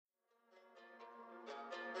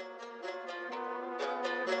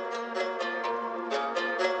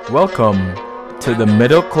Welcome to the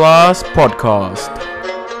Middle Class Podcast.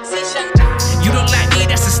 You don't like me,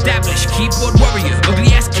 that's established. Keyboard warrior,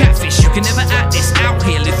 ugly ass catfish. You can never act this out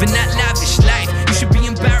here, living that lavish life. You should be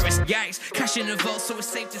embarrassed, guys. Cash in the vault, so it's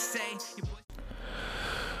safe to say.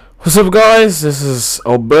 What's up, guys? This is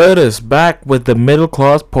Albertus back with the Middle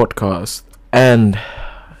Class Podcast. And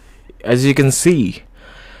as you can see,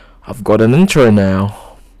 I've got an intro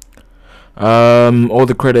now. All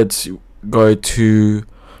the credits go to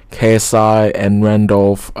KSI and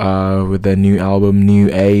Randolph with their new album, New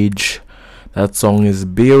Age. That song is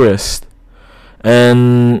Beerist.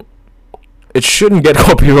 And it shouldn't get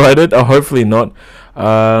copyrighted, or hopefully not.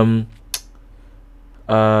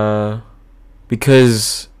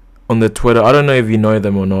 Because on the Twitter, I don't know if you know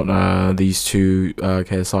them or not, these two,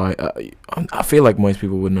 KSI. I feel like most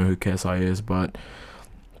people would know who KSI is, but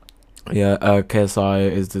yeah,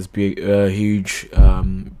 KSI is this big, huge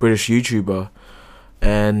British YouTuber,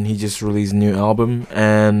 and he just released a new album,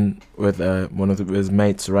 and with one of his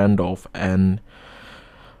mates, Randolph, and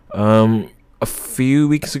a few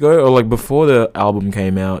weeks ago, or like before the album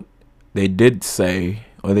came out, they did say,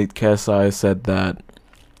 or KSI said that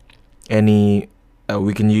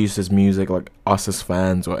we can use his music, like us as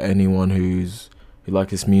fans or anyone who like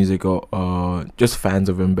his music or just fans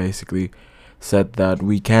of him, basically said that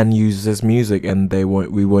we can use this music and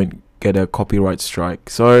we won't get a copyright strike.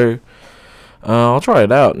 So I'll try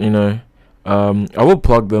it out, I will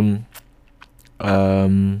plug them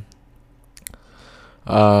and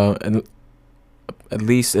at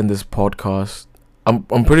least in this podcast. I'm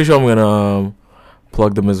pretty sure I'm gonna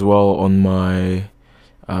plug them as well on my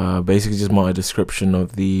basically just my description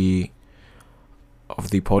of the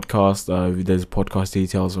podcast. If there's podcast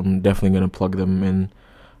details, I'm definitely gonna plug them in,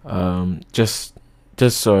 just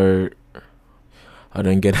so I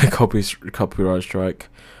don't get a copyright strike.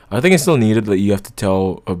 I think it's still needed that you have to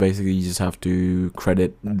tell, or basically you just have to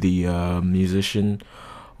credit the musician,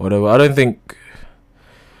 or whatever. I don't think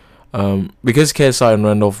because KSI and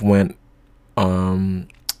Randolph went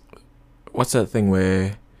what's that thing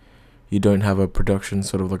where you don't have a production,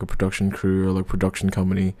 sort of like a production crew or like production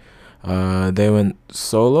company. They went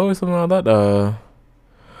solo or something like that.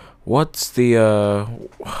 What's the wait,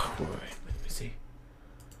 let me see.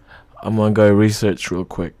 I'm gonna go research real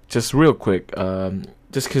quick.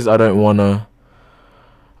 Just because I don't wanna.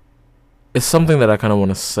 It's something that I kind of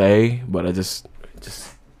want to say, but I just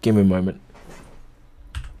give me a moment.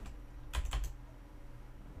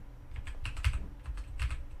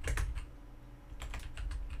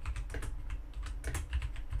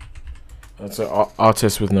 That's an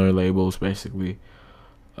artist with no labels, basically.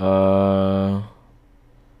 Yeah,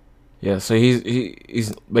 so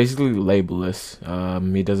he's basically labelless.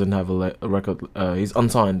 He doesn't have a record. He's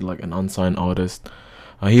unsigned, like an unsigned artist.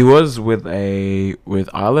 He was with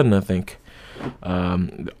Island, I think.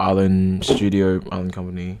 Island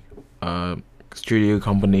company, studio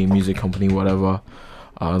company, music company, whatever.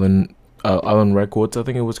 Island Records, I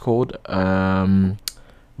think it was called.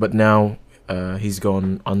 But now he's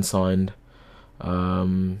gone unsigned.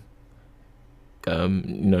 No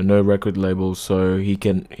record label, so he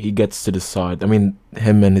gets to decide. I mean,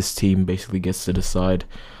 him and his team basically gets to decide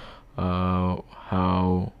how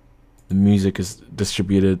the music is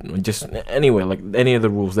distributed. Just anyway, like any of the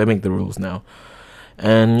rules, they make the rules now.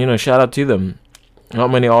 And shout out to them. Not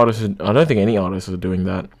many artists. I don't think any artists are doing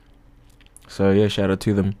that. So yeah, shout out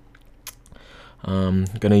to them.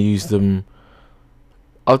 Gonna use them.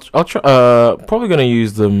 I'll try. Probably gonna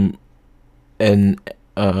use them. And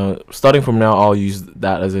starting from now, I'll use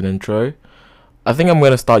that as an intro. I think I'm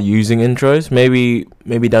gonna start using intros. Maybe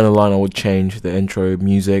down the line I would change the intro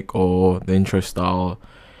music or the intro style.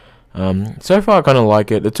 So far I kind of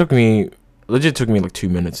like it. It took me like 2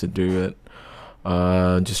 minutes to do it.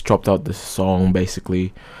 Just dropped out this song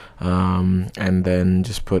basically, and then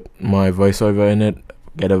just put my voiceover in it,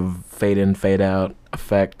 get a fade in, fade out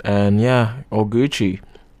effect, and yeah, all Gucci.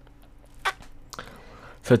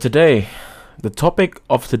 So today, the topic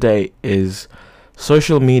of today is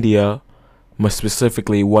social media, more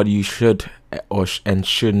specifically what you should and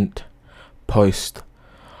shouldn't post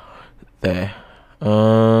there.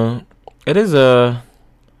 It is I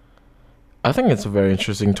think it's a very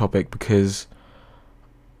interesting topic because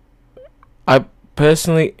I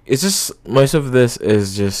personally, it's just, most of this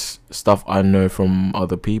is just stuff I know from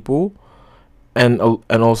other people, and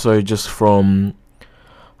also just from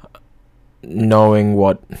knowing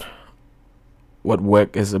what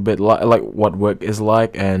work is a bit like what work is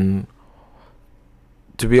like. And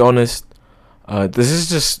to be honest, this is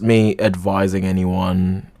just me advising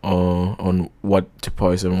anyone on what to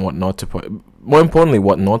post and what not to post. More importantly,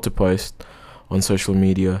 what not to post on social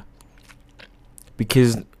media,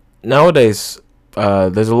 because nowadays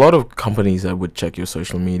there's a lot of companies that would check your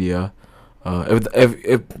social media.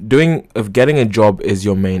 If getting a job is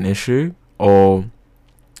your main issue, or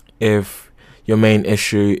if your main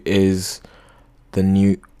issue is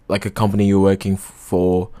like a company you're working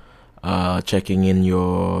for, checking in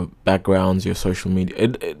your backgrounds, your social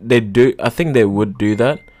media, I think they would do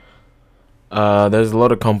that. There's a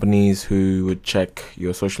lot of companies who would check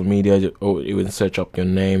your social media, or even search up your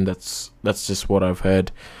name. That's just what I've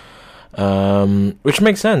heard, which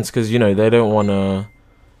makes sense, because they don't want to.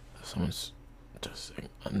 Someone's just saying,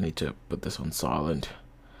 I need to put this on silent.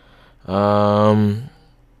 There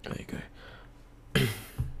you go.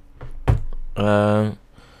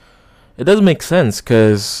 It does make sense,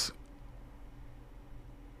 because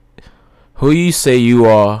who you say you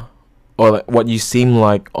are, or like what you seem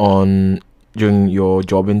like during your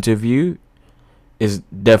job interview, is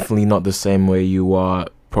definitely not the same way you are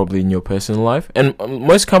probably in your personal life. And a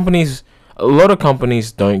lot of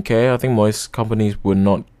companies don't care. I think most companies would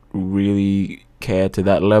not really care to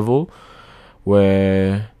that level,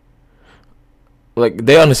 where like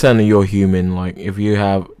they understand that you're human. Like if you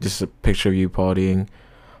have just a picture of you partying,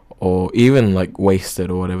 or even like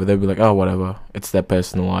wasted or whatever, they'll be like, oh, whatever, it's their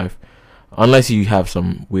personal life, unless you have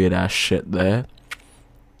some weird ass shit there.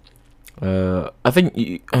 I think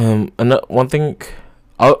one thing,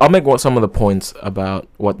 I'll make some of the points about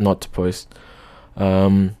what not to post.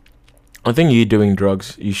 I think you doing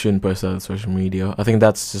drugs, you shouldn't post that on social media. I think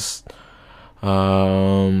that's just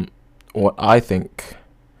what I think,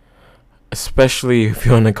 especially if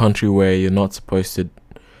you're in a country where you're not supposed to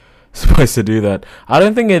do that. I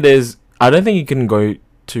don't think you can go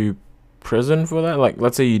to prison for that. Like,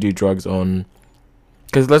 let's say you do drugs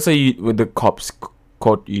because let's say with the cops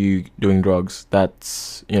caught you doing drugs,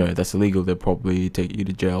 that's illegal. They'll probably take you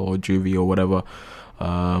to jail or juvie or whatever.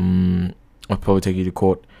 Or probably take you to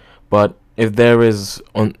court. But if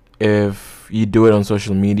you do it on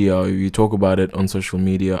social media, or you talk about it on social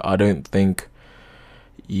media, I don't think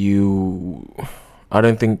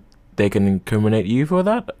they can incriminate you for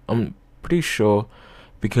that. I'm pretty sure,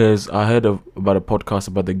 because I heard about a podcast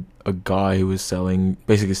about a guy who was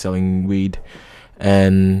basically selling weed,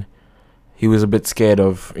 and he was a bit scared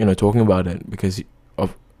of talking about it, because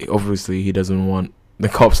obviously he doesn't want the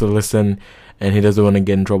cops to listen, and he doesn't want to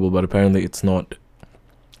get in trouble. But apparently it's not.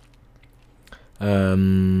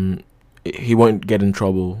 He won't get in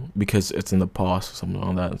trouble because it's in the past or something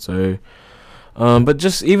like that. So, but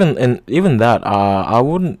just even that, I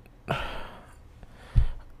wouldn't.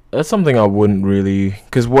 That's something I wouldn't really,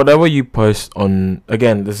 because whatever you post on,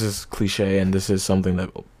 again, this is cliche and this is something that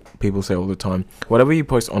people say all the time. Whatever you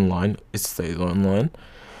post online, it stays online.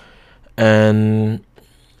 And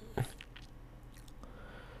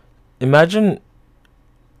imagine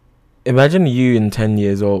you in 10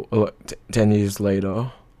 years or 10 years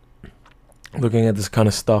later, looking at this kind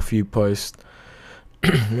of stuff you post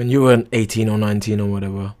when you were 18 or 19 or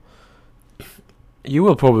whatever. You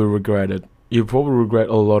will probably regret it. You probably regret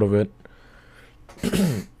a lot of it.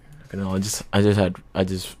 I just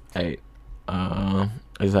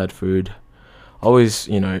had food. Always,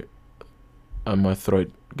 my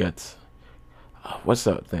throat gets. What's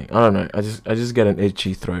that thing? I don't know. I just get an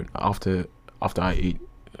itchy throat after I eat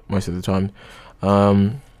most of the time.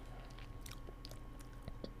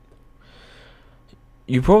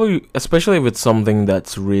 You probably, especially if it's something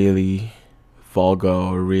that's really vulgar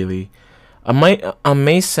or really, I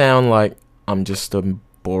may sound like I'm just a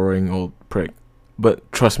boring old prick,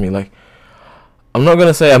 but trust me, like, I'm not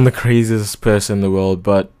gonna say I'm the craziest person in the world,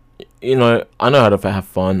 but I know how to have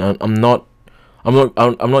fun. I'm not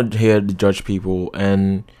here to judge people,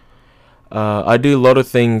 and I do a lot of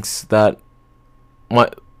things that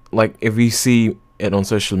might, like, if you see it on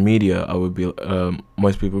social media, I would be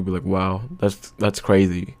most people would be like, wow, that's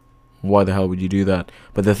crazy. Why the hell would you do that?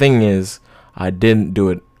 But the thing is, I didn't do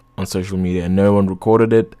it on social media, and no one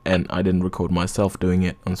recorded it, and I didn't record myself doing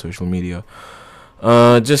it on social media,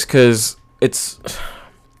 just because it's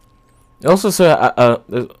also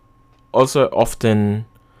also often,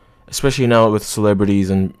 especially now with celebrities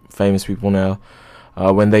and famous people now,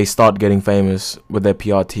 when they start getting famous with their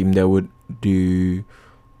PR team, they would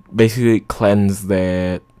basically cleanse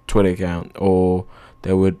their Twitter account, or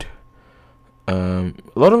they would a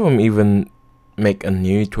lot of them even make a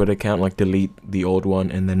new Twitter account, like delete the old one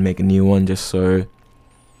and then make a new one, just so,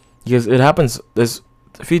 because it happens. There's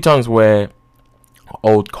a few times where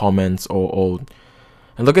old comments and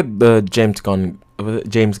look at the James Gunn,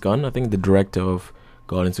 I think, the director of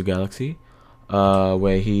Guardians of the Galaxy,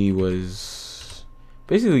 where he was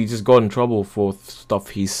basically just got in trouble for stuff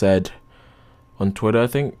he said on Twitter, I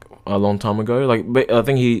think, a long time ago. Like, I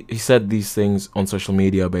think he said these things on social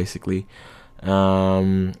media, basically.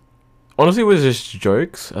 Honestly, it was just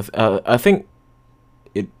jokes. I think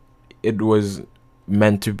it was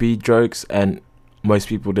meant to be jokes, and most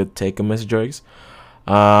people did take them as jokes.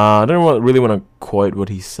 I don't really want to quote what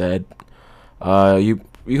he said. You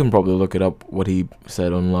can probably look it up, what he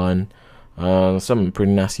said online. Some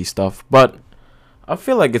pretty nasty stuff, but I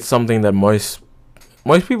feel like it's something that most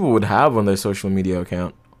people would have on their social media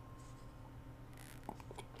account.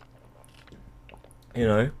 You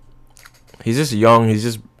know, he's just young. He's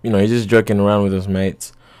just joking around with his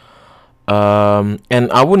mates.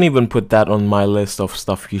 And I wouldn't even put that on my list of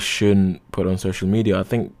stuff you shouldn't put on social media. I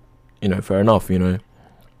think, fair enough,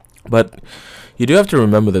 But you do have to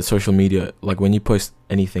remember that social media, like when you post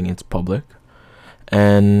anything, it's public.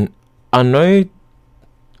 And I know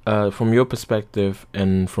from your perspective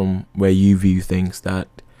and from where you view things that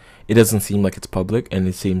it doesn't seem like it's public, and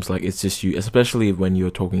it seems like it's just you, especially when you're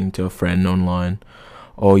talking to a friend online,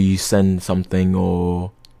 or you send something,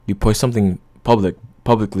 or you post something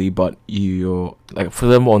publicly, but you're like, for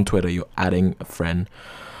them on Twitter, you're adding a friend.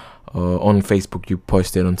 On Facebook, you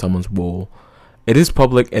post it on someone's wall. It is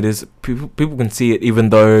public. It is people can see it, even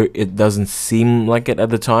though it doesn't seem like it at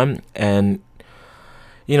the time. And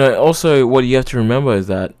also what you have to remember is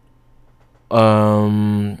that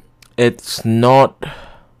it's not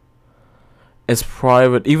as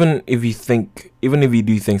private. Even if you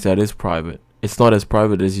do think that is private, it's not as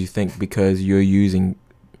private as you think, because you're using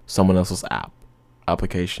someone else's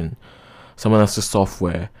application, someone else's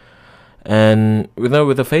software. And with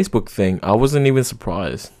the Facebook thing, I wasn't even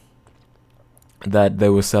surprised that they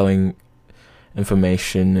were selling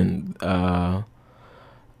information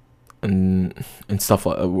and stuff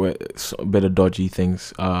like a bit of dodgy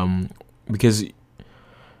things. Because,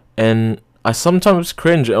 and I sometimes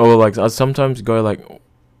cringe, or like I sometimes go like,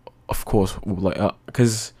 of course, like,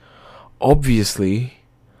 because obviously,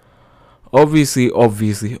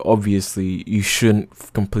 you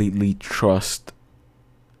shouldn't completely trust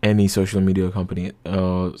any social media company,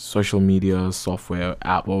 social media software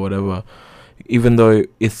app or whatever, even though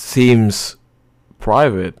it seems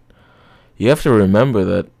private. You have to remember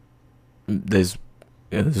that there's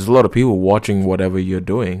a lot of people watching whatever you're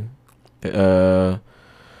doing, and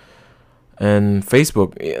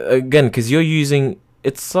Facebook again, because you're using,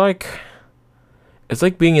 it's like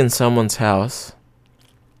being in someone's house.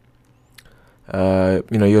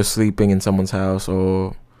 You're sleeping in someone's house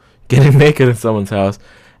or getting naked in someone's house,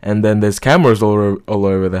 and then there's cameras all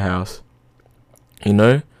over the house. It's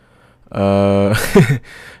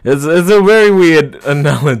a very weird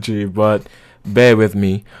analogy, but bear with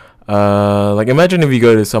me. Like, imagine if you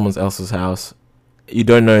go to someone else's house, you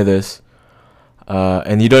don't know this,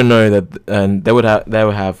 and you don't know that, and they would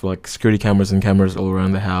have like security cameras and cameras all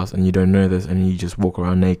around the house, and you don't know this, and you just walk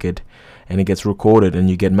around naked, and it gets recorded, and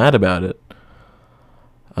you get mad about it.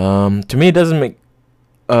 To me, it doesn't make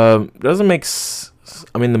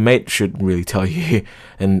I mean, the mate should really tell you,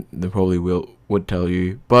 and they probably would tell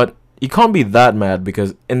you, but you can't be that mad,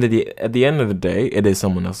 because at the end of the day, it is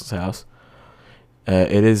someone else's house.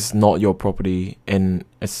 It is not your property, and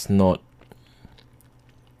it's not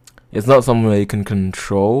something that you can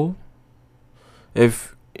control.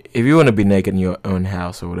 If you want to be naked in your own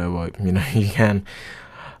house or whatever, you can.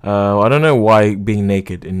 I don't know why being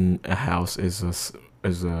naked in a house is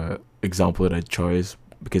a example that I chose,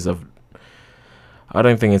 because I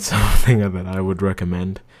don't think it's something that I would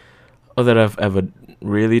recommend, or that I've ever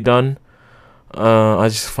really done. I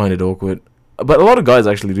just find it awkward. But a lot of guys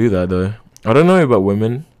actually do that, though. I don't know about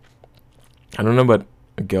women. I don't know about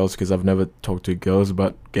girls, because I've never talked to girls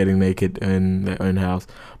about getting naked in their own house.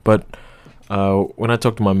 But when I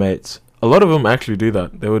talk to my mates, a lot of them actually do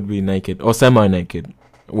that. They would be naked or semi-naked,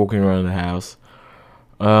 walking around the house.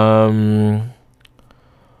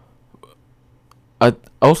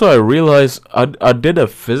 I realized I did a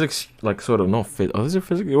physics, like, sort of, not fit. Oh, is it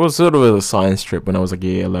physics? It was sort of a science trip when I was like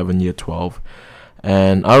year 11, year 12,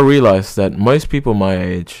 and I realized that most people my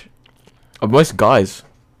age, most guys,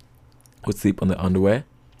 would sleep on their underwear.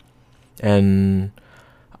 And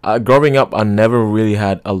growing up, I never really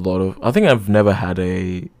had a lot of. I think I've never had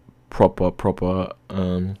a proper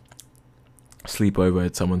sleepover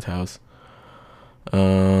at someone's house.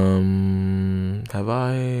 Have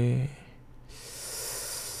I?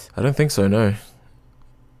 I don't think so. No.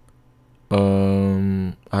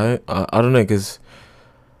 I don't know, cause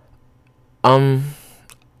I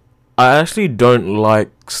actually don't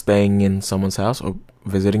like staying in someone's house or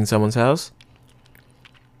visiting someone's house,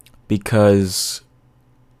 because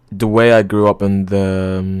the way I grew up and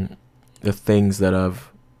the things that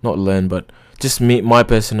I've not learned, but just my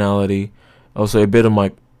personality, also a bit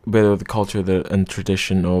of the culture and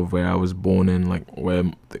tradition of where I was born in, like where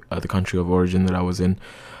the country of origin that I was in.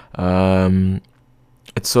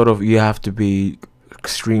 It's sort of, you have to be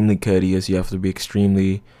extremely courteous, you have to be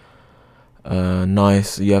extremely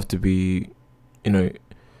nice, you have to be, you know,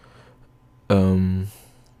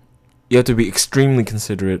 you have to be extremely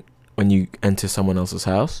considerate when you enter someone else's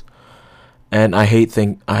house. And I hate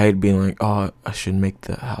being like, oh, I shouldn't make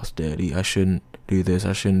the house dirty, I shouldn't do this,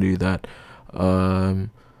 I shouldn't do that,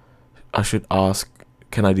 I should ask,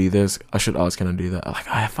 can I do this, I should ask, can I do that. Like,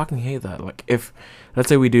 I fucking hate that. Like, if, let's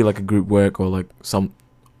say we do like a group work or like some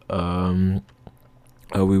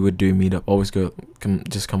we would do meetup, always come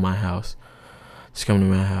to my house, just come to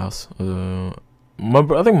my house. I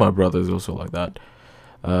think my brother is also like that.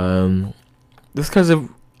 Just because if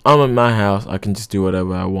I'm at my house, I can just do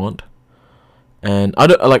whatever I want, and I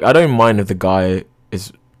don't mind if the guy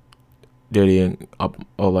is dirtying up,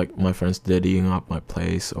 or like my friends dirtying up my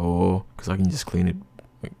place, or because I can just clean it.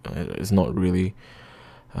 It's not really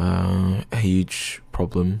a huge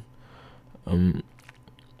problem.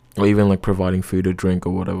 Or even like providing food or drink or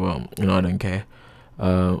whatever, you know, I don't care.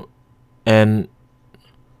 And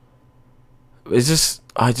it's just,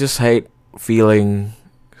 I just hate feeling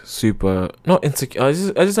super, not insecure, I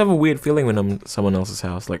just have a weird feeling when I'm at someone else's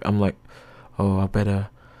house. Like, I'm like, oh, I better,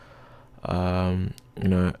 you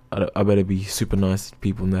know, I better be super nice to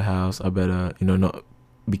people in the house, I better, you know, not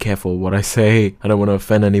be careful what I say, I don't want to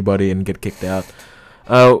offend anybody and get kicked out.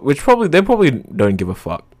 Which they probably don't give a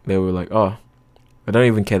fuck. They were like, oh, I don't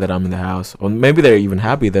even care that I'm in the house, or maybe they're even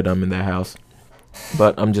happy that I'm in their house,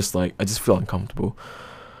 but I'm just like, I just feel uncomfortable.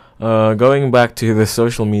 Going back to the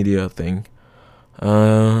social media thing,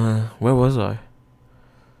 where was I?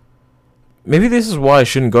 Maybe this is why I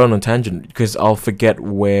shouldn't go on a tangent, because I'll forget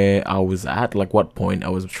where I was at, like what point I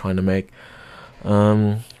was trying to make.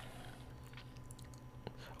 Oh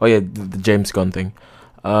yeah, the James Gunn thing.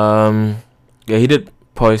 Yeah, he did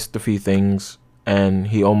post a few things, and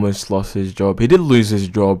he almost lost his job. He did lose his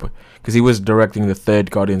job because he was directing the third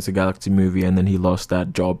Guardians of the Galaxy movie, and then he lost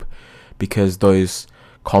that job because those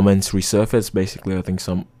comments resurfaced. Basically, I think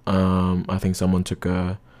someone took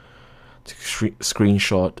a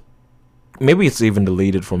screenshot. Maybe it's even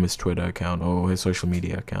deleted from his Twitter account or his social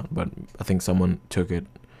media account, but I think someone took it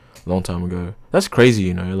a long time ago. That's crazy,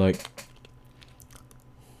 you know. Like,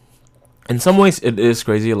 in some ways, it is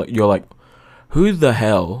crazy. Like, you're like, who the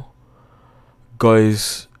hell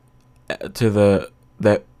goes to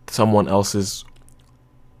that someone else's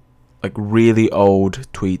like really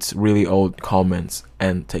old tweets, really old comments,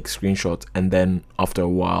 and take screenshots, and then after a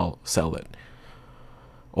while sell it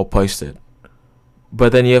or post it?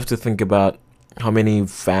 But then you have to think about how many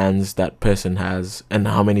fans that person has and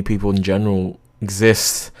how many people in general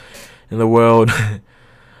exist in the world.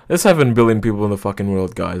 There's 7 billion people in the fucking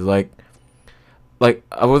world, guys. Like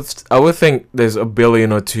I would think there's a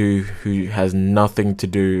billion or two who has nothing to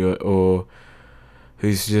do, or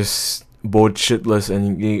who's just bored shitless,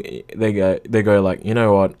 and they go like, you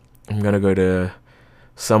know what, I'm gonna go to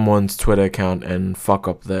someone's Twitter account and fuck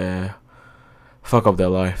up their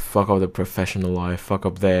life, fuck up their professional life, fuck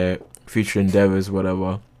up their future endeavors,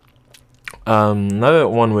 whatever. Another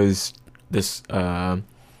one was this vlogger,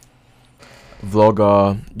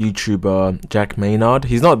 YouTuber Jack Maynard.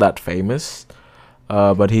 He's not that famous,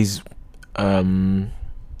 but he's I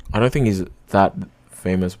don't think he's that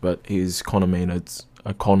famous, but he's Conor Maynard's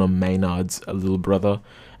little brother.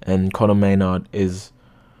 And Conor Maynard is,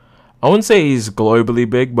 I wouldn't say he's globally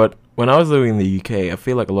big, but when I was living in the UK, I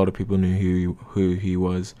feel like a lot of people knew who he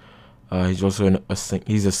was. He's also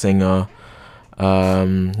he's a singer.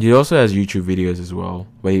 He also has YouTube videos as well,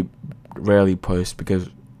 where he rarely posts because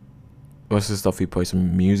most of the stuff he posts is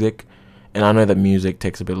music, and I know that music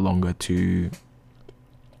takes a bit longer to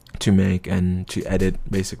make and to edit,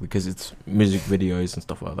 basically, because it's music videos and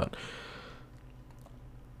stuff like that.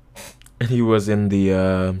 And he was in the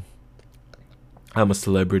I'm a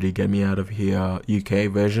Celebrity, Get Me Out of Here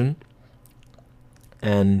UK version,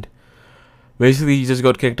 and basically he just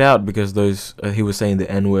got kicked out because those he was saying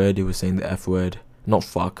the N-word, he was saying the F-word, not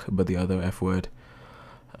fuck, but the other F-word.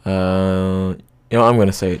 You know, I'm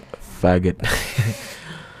gonna say it, faggot.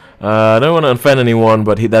 I don't want to offend anyone,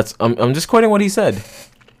 but I'm just quoting what he said.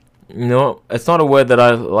 You know, it's not a word that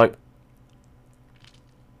I like.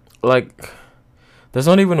 There's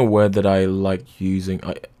not even a word that I like using.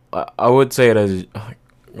 I would say it as,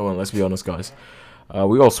 come on, let's be honest, guys.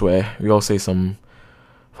 We all swear. We all say some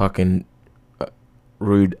fucking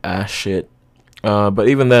rude ass shit. But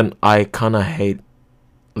even then, I kind of hate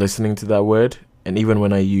listening to that word. And even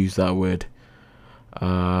when I use that word,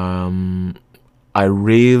 I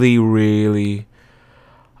really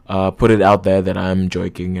put it out there that I'm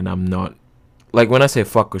joking and I'm not. Like when I say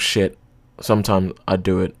fuck or shit, sometimes I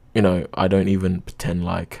do it. You know, I don't even pretend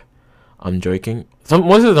like I'm joking.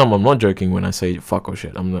 Most of the time I'm not joking when I say fuck or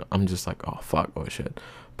shit. I'm just like, oh fuck or shit.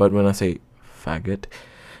 But when I say faggot,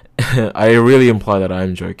 I really imply that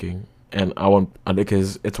I'm joking, and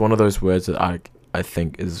because it's one of those words that I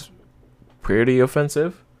think is pretty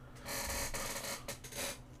offensive.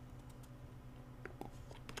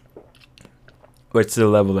 But to the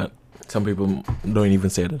level that some people don't even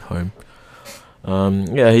say it at home.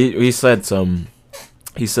 Yeah, he said some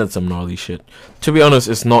gnarly shit. To be honest,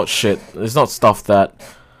 it's not shit. It's not stuff that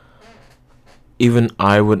even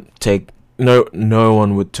I would take. No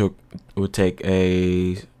one would take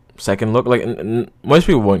a second look. Like most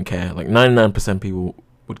people won't care. Like 99% people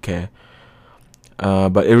would care.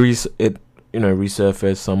 But it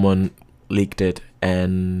resurfaced. Someone leaked it,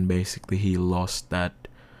 and basically he lost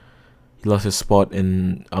his spot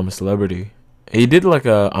in I'm a Celebrity. He did like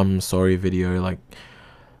a I'm sorry video, like,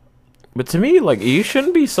 but to me, like, you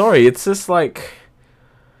shouldn't be sorry. It's just like,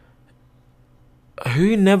 the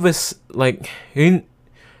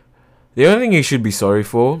only thing you should be sorry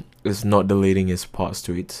for is not deleting his past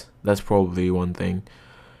tweets. That's probably one thing.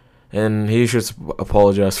 And he should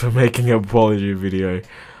apologize for making an apology video.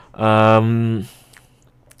 I don't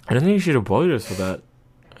think he should apologize for that.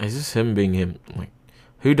 It's just him being him. Like,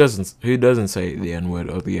 who doesn't say the N word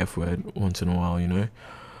or the F word once in a while, you know?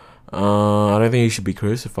 I don't think he should be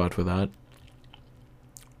crucified for that.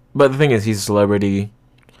 But the thing is, he's a celebrity,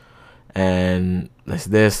 and there's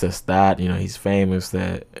this, there's that. You know, he's famous.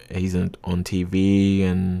 That he's on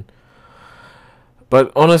TV,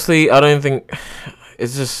 but honestly, I don't think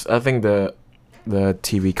it's just. I think the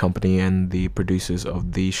TV company and the producers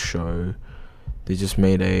of the show, they just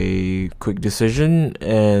made a quick decision,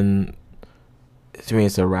 and to me,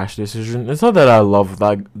 it's a rash decision. It's not that I love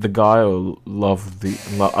the guy or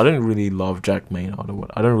I don't really love Jack Maynard or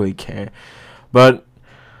what. I don't really care, but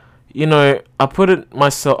you know, I put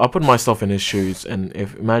myself in his shoes, and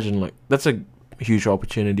imagine like that's a huge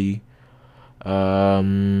opportunity,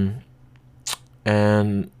 and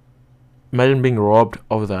imagine being robbed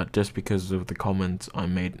of that just because of the comments I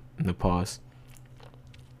made in the past.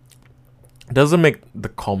 It doesn't make the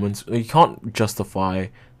comments. You can't justify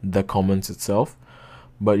the comments itself,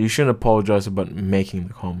 but you shouldn't apologize about making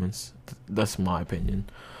the comments. That's my opinion.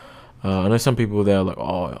 I know some people there are like,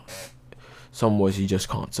 oh, some words you just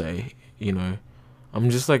can't say, you know. I'm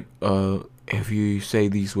just like, if you say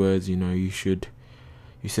these words, you know, you said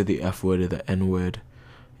the F word or the N word,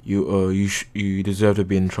 you deserve to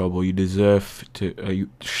be in trouble. You deserve to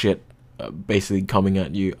shit basically coming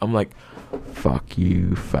at you. I'm like, fuck you,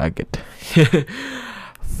 faggot.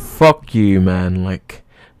 Fuck you, man. Like,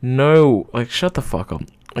 no, like, shut the fuck up.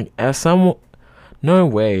 Like, no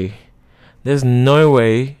way. There's no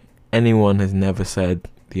way anyone has never said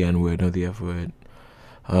the N word or the F word.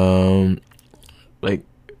 Like,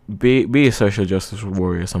 be a social justice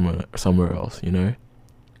warrior somewhere else, you know.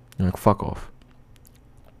 Like, fuck off.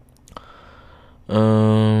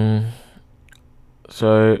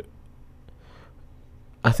 So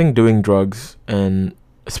I think doing drugs, and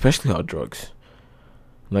especially hard drugs,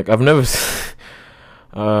 like, I've never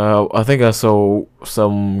I think I saw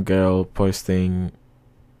some girl posting,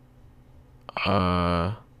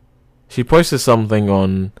 she posted something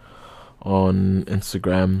on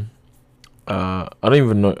Instagram. I don't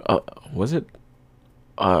even know, was it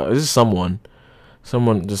is someone,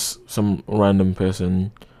 just some random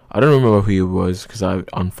person. I don't remember who it was because I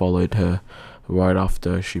unfollowed her right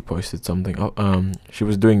after she posted something. She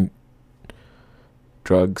was doing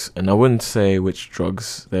drugs, and I wouldn't say which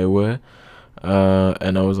drugs they were.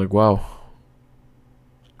 And I was like, wow,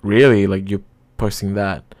 really? Like, you're posting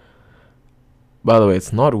that? By the way,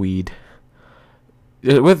 it's not weed.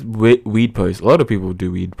 With weed posts, a lot of people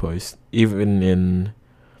do weed posts, even in,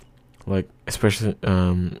 like, especially,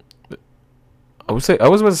 I was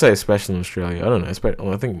about to say especially in Australia. I don't know.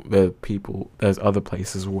 I think there's other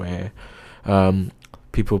places where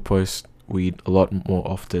people post weed a lot more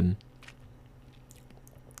often.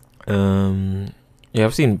 Yeah,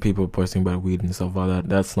 I've seen people posting about weed and stuff like that.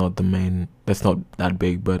 That's not that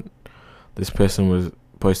big, but this person was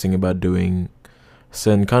posting about doing a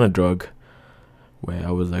certain kind of drug where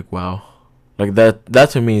I was like, wow. Like, that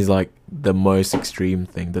to me is like the most extreme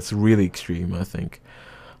thing. That's really extreme, I think.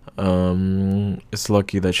 It's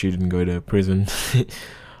lucky that she didn't go to prison.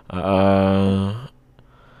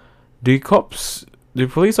 Do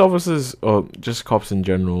police officers, or just cops in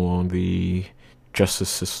general, on the justice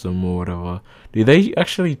system or whatever, do they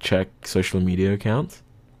actually check social media accounts?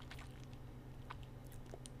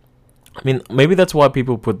 I mean, maybe that's why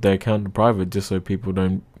people put their account to private, just so people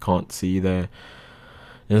can't see their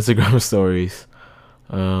Instagram stories.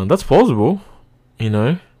 That's plausible, you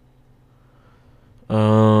know.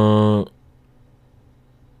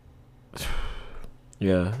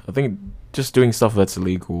 Yeah, I think just doing stuff that's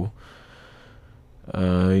illegal,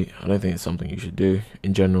 I don't think it's something you should do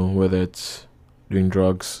in general, whether it's doing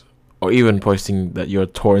drugs or even posting that you're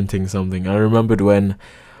torrenting something. I remembered when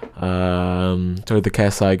the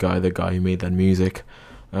KSI guy, the guy who made that music,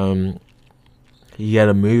 he had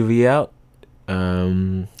a movie out.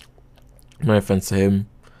 No offense to him,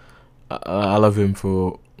 I love him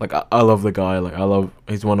for like I love the guy,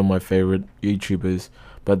 he's one of my favorite YouTubers,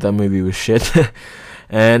 but that movie was shit.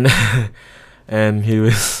 and he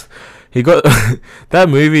got that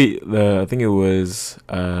movie, I think it was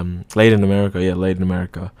Late in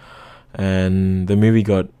America, and the movie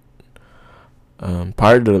got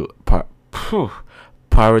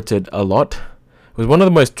pirated a lot. It was one of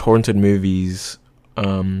the most torrented movies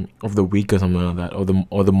of the week or something like that,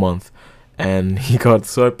 or the month, and he got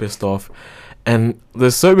so pissed off. And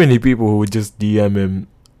there's so many people who would just DM him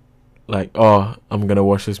like, "Oh, I'm gonna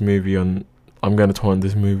watch this movie I'm gonna torrent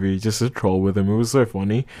this movie," just to troll with him. It was so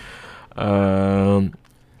funny.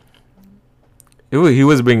 He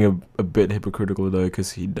was being a bit hypocritical though,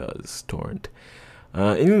 because he does torrent.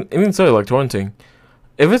 Even so, like torrenting,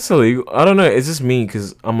 if it's illegal, I don't know. It's just me,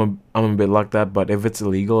 because I'm a bit like that. But if it's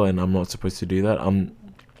illegal and I'm not supposed to do that,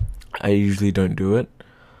 I usually don't do it.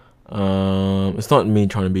 It's not me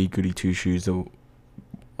trying to be goody two shoes or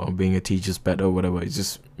being a teacher's pet or whatever. It's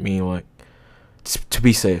just me, like, just to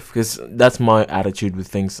be safe, because that's my attitude with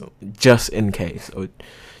things. Just in case, or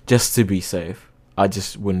just to be safe, I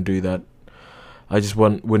just wouldn't do that. I just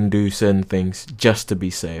wouldn't do certain things just to be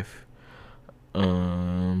safe.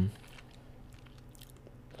 I'm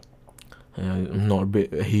not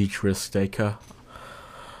a huge risk taker.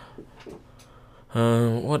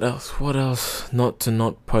 What else? Not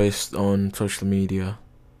to post on social media.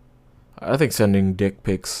 I think sending dick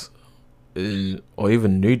pics, or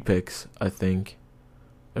even nude pics, I think,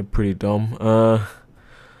 are pretty dumb.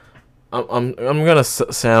 I'm gonna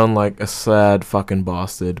sound like a sad fucking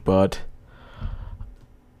bastard, but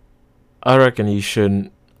I reckon you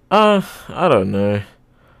shouldn't. I don't know.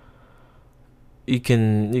 You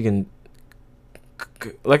can.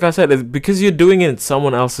 Like I said, it's because you're doing it in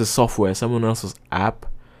someone else's software, someone else's app.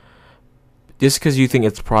 Just because you think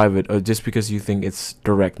it's private, or just because you think it's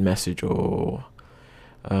direct message, or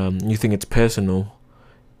you think it's personal.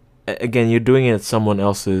 Again, you're doing it in someone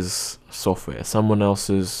else's software, someone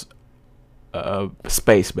else's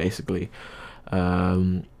space, basically.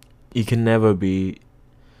 You can never be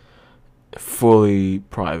fully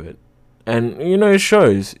private, and it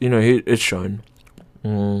shows. It's shown.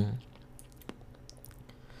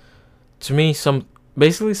 To me,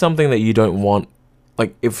 basically something that you don't want,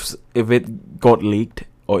 like if it got leaked,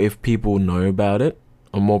 or if people know about it,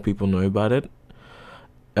 or more people know about it,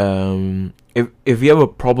 if you have a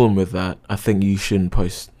problem with that, I think you shouldn't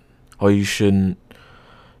post, or you shouldn't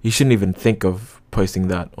even think of posting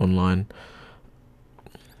that online.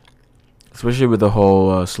 Especially with the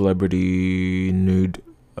whole celebrity nude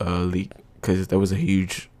leak, because there was a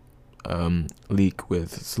huge leak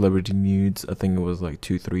with celebrity nudes. I think it was like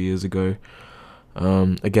 2-3 years ago.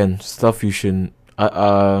 Again, stuff you shouldn't.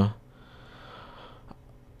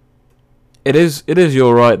 It is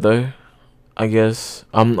your right though, I guess.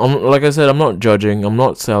 I'm like I said, I'm not judging. I'm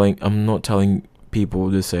not telling people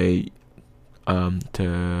to say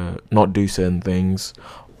to not do certain things,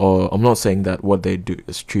 or I'm not saying that what they do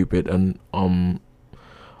is stupid, and I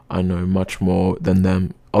know much more than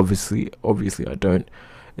them. Obviously I don't.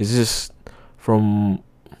 It's just from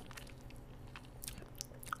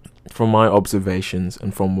my observations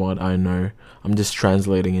and from what I know, I'm just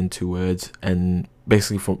translating into words, and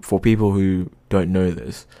basically for people who don't know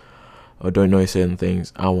this, or don't know certain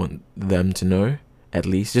things, I want them to know, at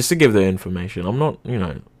least, just to give the information. I'm not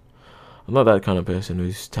that kind of person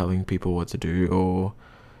who's telling people what to do, or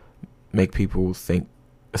make people think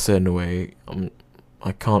a certain way.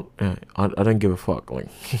 I can't. I don't give a fuck. Like,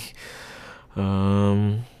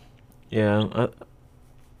 yeah.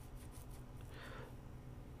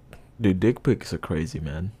 Dude, dick pics are crazy,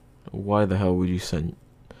 man. Why the hell would you send?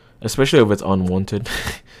 Especially if it's unwanted,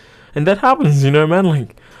 and that happens, man.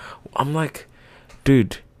 Like, I'm like,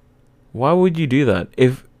 dude, why would you do that?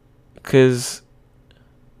 Because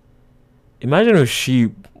imagine if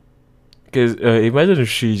she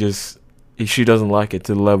doesn't like it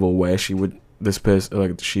to the level where she would,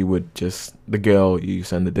 the girl you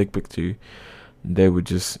send the dick pic to, they would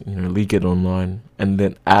just leak it online and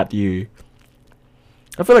then at you.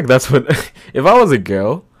 I feel like that's what if I was a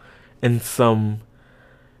girl and some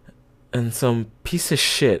piece of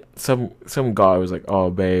shit, some guy was like, "Oh,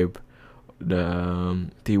 babe, do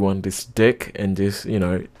you want this dick?" and just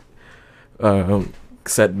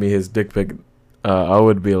sent me his dick pic. I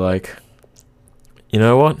would be like, you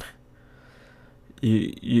know what?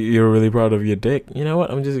 You're really proud of your dick. You know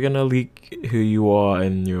what? I'm just gonna leak who you are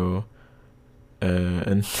and your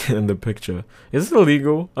and in the picture. Is it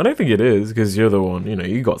illegal? I don't think it is because you're the one.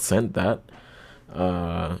 You got sent that.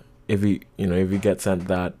 If you get sent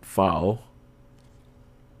that file,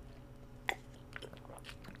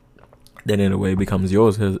 then in a way it becomes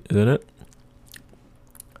yours, isn't it?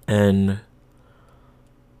 And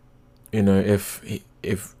if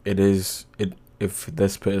if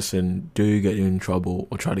this person do get you in trouble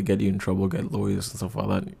or try to get you in trouble, get lawyers and stuff like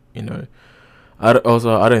that, I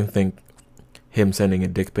don't think him sending a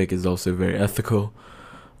dick pic is also very ethical.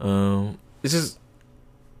 It's just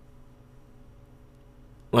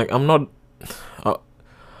like I'm not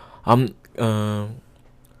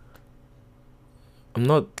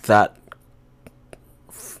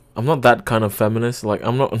that kind of feminist. Like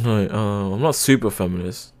I'm not super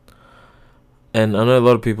feminist. And I know a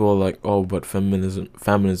lot of people are like, "Oh, but feminism."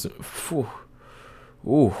 Phew,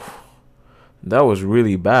 ooh, that was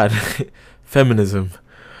really bad. Feminism.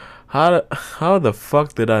 How the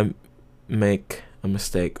fuck did I make a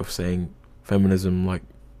mistake of saying feminism like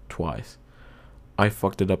twice? I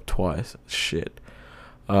fucked it up twice. Shit.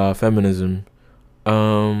 Feminism.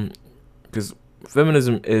 Because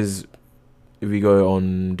feminism is, if you go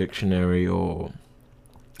on dictionary, or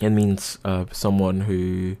it means someone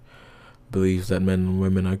who believes that men and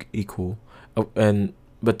women are equal.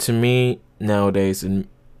 But to me nowadays, it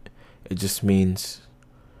just means,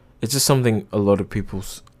 it's just something a lot of people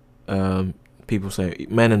say,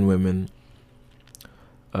 men and women,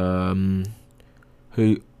 who,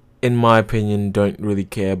 in my opinion, don't really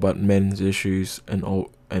care about men's issues and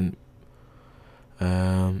all. And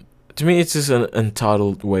to me, it's just an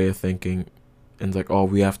entitled way of thinking, and it's like, oh,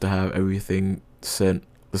 we have to have everything sent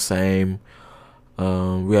the same.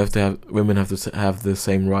 Women have to have the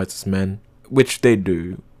same rights as men, which they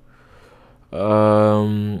do. I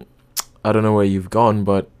don't know where you've gone,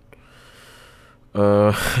 but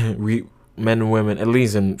men and women, at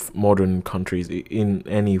least in modern countries, in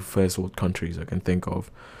any first world countries I can think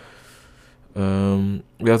of,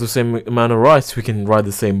 we have the same amount of rights. We can ride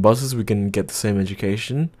the same buses. We can get the same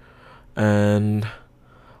education, and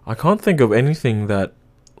I can't think of anything that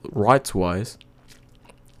rights-wise.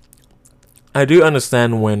 I do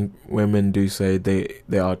understand when women do say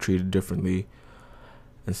they are treated differently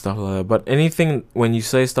and stuff like that. But anything, when you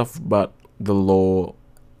say stuff about the law,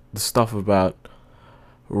 the stuff about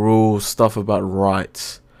rules, stuff about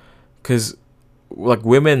rights, because like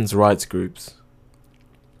women's rights groups,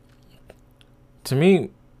 to me,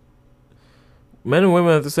 men and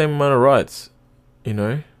women have the same amount of rights,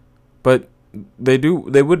 but they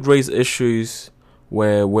would raise issues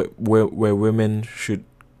where women should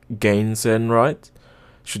gain certain rights,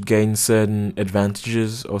 should gain certain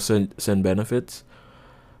advantages or certain benefits,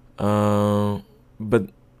 but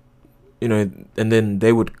and then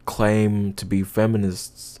they would claim to be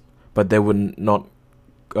feminists, but they would not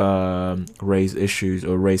raise issues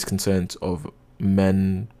or raise concerns of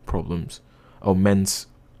men problems, or men's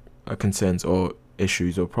concerns or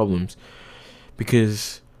issues or problems,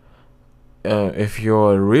 because if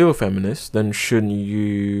you're a real feminist, then shouldn't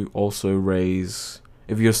you also raise,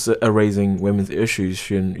 if you're raising women's issues,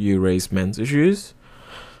 shouldn't you raise men's issues?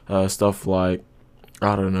 Stuff like,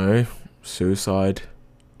 I don't know, suicide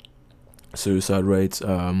rates.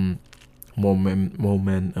 More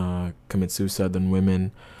men commit suicide than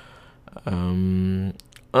women. I'm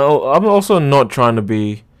also not trying to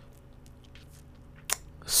be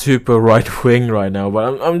super right wing right now,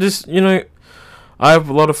 but I'm just, I have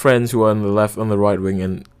a lot of friends who are on the left, on the right wing,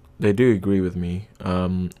 and they do agree with me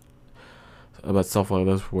about stuff like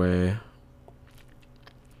this, where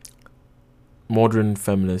modern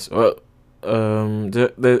feminists, there's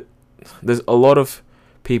a lot of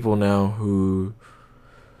people now who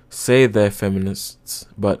say they're feminists,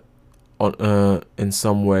 but in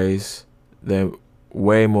some ways they're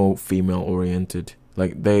way more female oriented.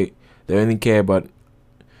 Like they only care about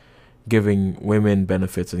giving women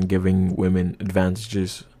benefits and giving women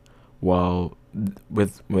advantages, while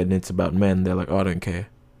when it's about men, they're like, oh, I don't care.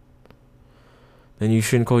 Then you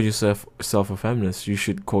shouldn't call yourself a feminist. You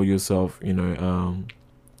should call yourself, I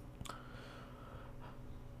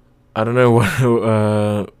don't know what,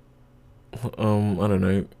 I don't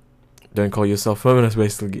know. Don't call yourself feminist.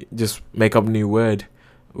 Basically, just make up a new word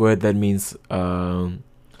that means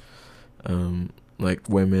like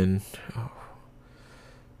women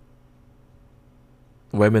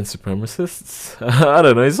supremacists. I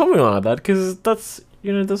don't know, something like that, because that's,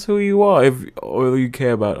 that's who you are. If all you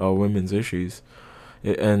care about are women's issues,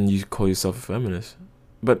 and you call yourself a feminist.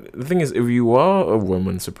 But the thing is, if you are a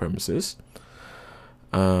woman supremacist,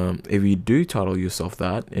 if you do title yourself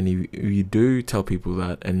that, and you do tell people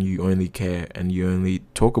that, and you only care and you only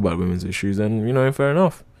talk about women's issues, then fair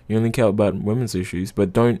enough. You only care about women's issues,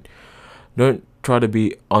 but don't try to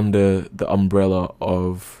be under the umbrella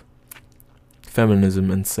of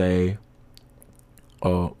feminism and say,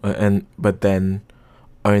 but then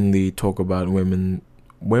only talk about women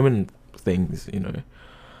things.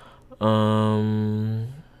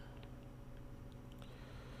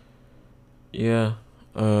 Yeah.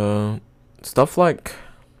 Stuff like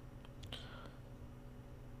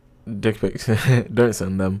dick pics, don't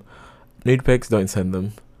send them. Nude pics, don't send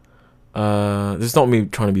them. This is not me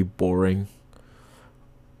trying to be boring.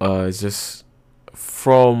 It's just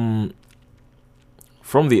from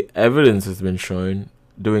the evidence that's been shown,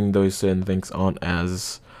 doing those certain things aren't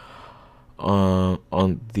as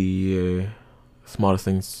on the smartest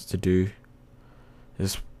things to do.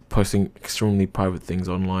 Just posting extremely private things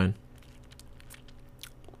online.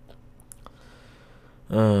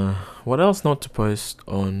 What else not to post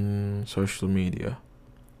on social media?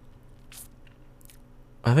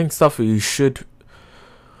 I think stuff that you should.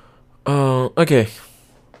 Okay,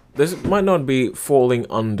 this might not be falling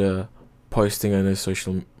under posting on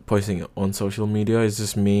social media. It's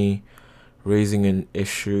just me raising an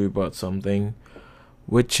issue about something,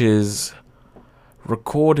 which is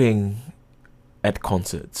recording at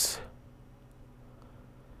concerts.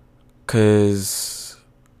 'Cause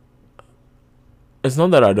it's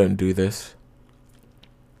not that I don't do this.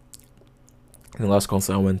 The last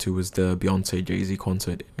concert I went to was the Beyonce Jay-Z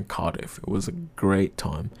concert in Cardiff. It was a great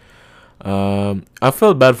time. I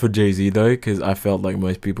felt bad for Jay-Z though, because I felt like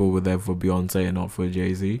most people were there for Beyonce and not for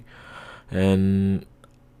Jay-Z. And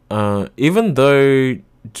even though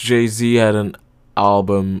Jay-Z had an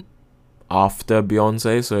album after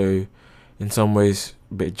Beyonce, so in some ways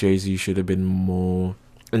Jay-Z should have been more.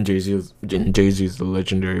 And Jay-Z is the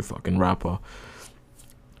legendary fucking rapper.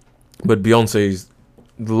 But the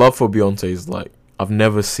love for Beyonce is like, I've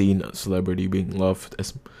never seen a celebrity being loved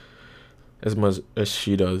as much as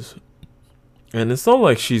she does. And it's not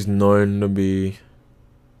like she's known to be.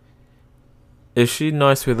 Is she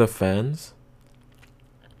nice with her fans?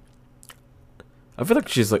 I feel like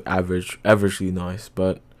she's like averagely nice,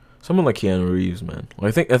 but someone like Keanu Reeves, man.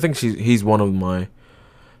 I think he's one of my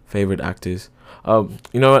favorite actors. You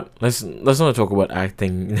know what? Let's not talk about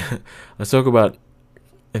acting. Let's talk about,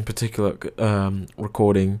 in particular,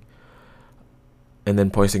 recording and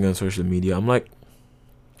then posting on social media. I'm like,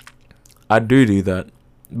 I do that,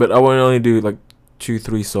 but I won't only do like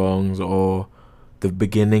 2-3 songs or the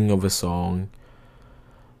beginning of a song,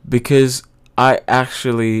 because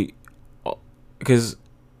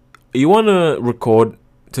you want to record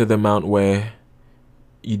to the amount where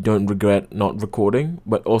you don't regret not recording,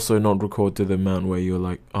 but also not record to the amount where you're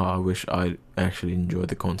like, oh, I wish I actually enjoyed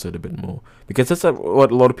the concert a bit more. Because that's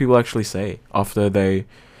what a lot of people actually say after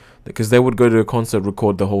because they would go to a concert,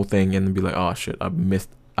 record the whole thing, and be like, oh shit, I missed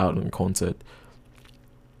out on the concert.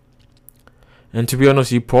 And to be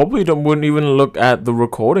honest, you probably wouldn't even look at the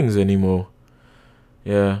recordings anymore.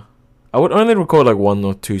 Yeah. I would only record like 1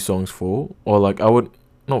 or 2 songs full, or like I would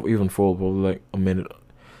not even full, probably like a minute.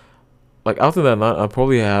 Like after that night, I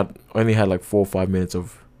probably only had like 4 or 5 minutes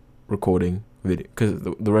of recording video, because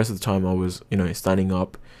the rest of the time I was, standing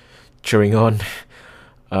up, cheering on,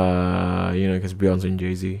 because Beyonce and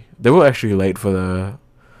Jay-Z, they were actually late for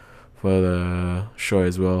the show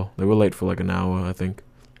as well. They were late for like an hour, I think.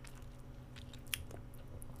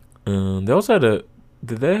 They also had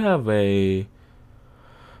did they have a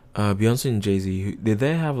Beyonce and Jay-Z? Did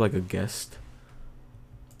they have like a guest?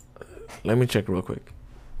 Let me check real quick.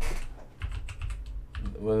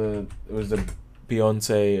 It was the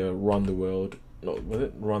Beyonce Run the World. No, was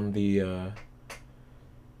it Run the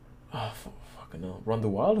fucking hell, Run the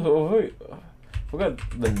Wild? I forgot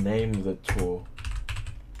the name of the tour.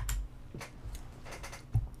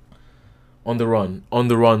 On the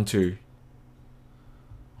Run too.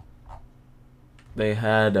 They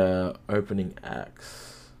had opening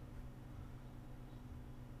acts.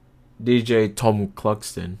 DJ Tom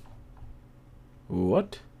Cluxton.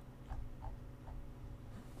 What?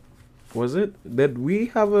 Was it? Did we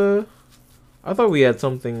have I thought we had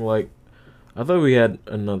something like. I thought we had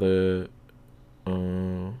another.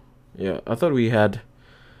 Yeah, I thought we had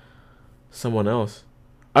someone else.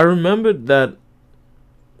 I remembered that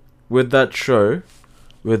with that show,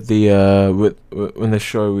 with the when the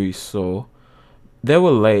show we saw, they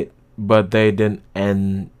were late, but they didn't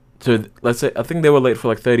end. So let's say I think they were late for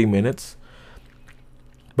like 30 minutes,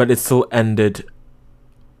 but it still ended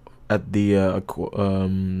at the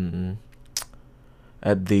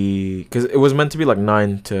because it was meant to be like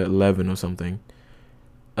 9 to 11 or something.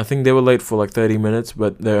 I think they were late for like 30 minutes,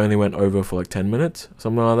 but they only went over for like 10 minutes,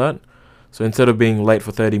 something like that. So instead of being late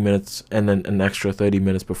for 30 minutes and then an extra 30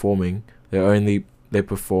 minutes performing, they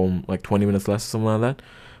perform like 20 minutes less, something like that.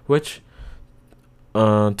 Which,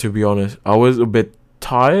 to be honest, I was a bit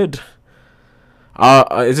tired.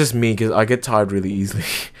 It's just me because I get tired really easily.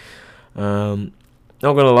 Not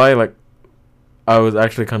gonna lie, like I was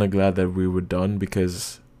actually kind of glad that we were done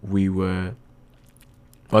because the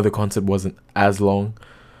concert wasn't as long.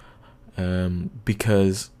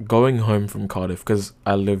 Because going home from Cardiff, because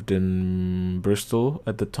I lived in Bristol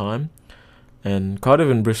at the time, and Cardiff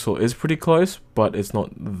and Bristol is pretty close, but it's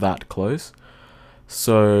not that close.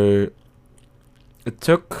 So it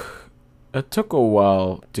took a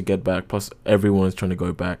while to get back. Plus, everyone's trying to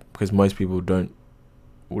go back because most people in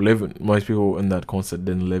that concert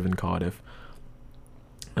didn't live in Cardiff.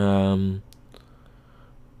 Yeah,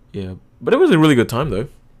 but it was a really good time though.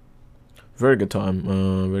 Very good time.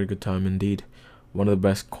 Very good time indeed. One of the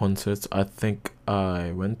best concerts I think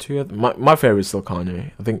I went to. My favorite is still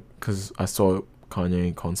Kanye. I think because I saw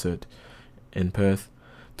Kanye concert in Perth.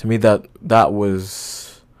 To me, that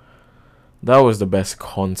was the best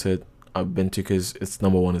concert I've been to because it's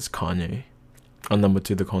number one is Kanye, and number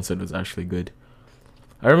two the concert was actually good.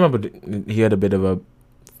 I remember he had a bit of a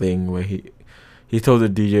thing where he told the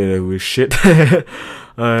DJ that it was shit. It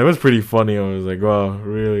was pretty funny. I was like, wow,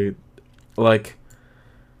 really? Like,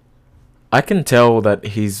 I can tell that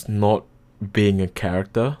he's not being a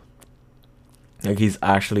character. Like, he's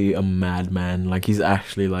actually a madman. Like, he's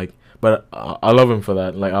actually like, but I love him for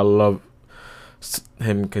that. Like, I love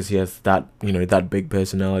him because he has that, that big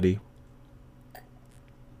personality.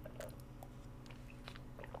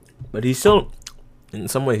 But he's still, in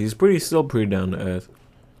some ways, he's still pretty down to earth,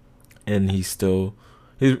 and he's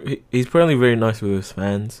probably very nice with his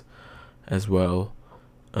fans, as well.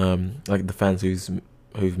 Like the fans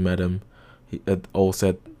who've met him, he all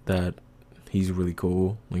said that he's really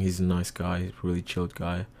cool. Like he's a nice guy. He's a really chilled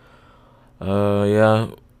guy.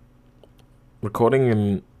 Yeah.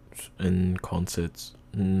 Recording in concerts,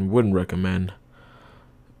 wouldn't recommend.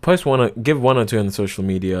 Give one or two on social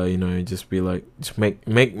media. Just be like, just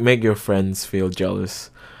make your friends feel jealous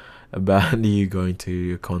about you going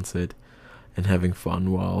to a concert and having fun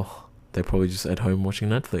while they're probably just at home watching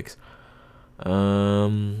Netflix.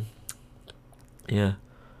 Yeah.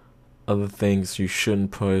 Other things you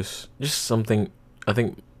shouldn't post. Just something. I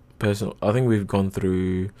think we've gone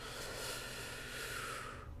through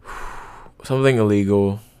something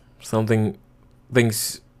illegal. Saying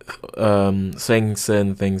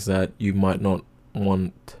certain things that you might not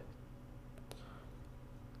want.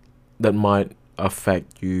 That might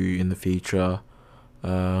affect you in the future.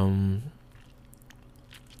 And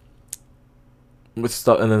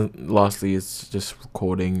then lastly, it's just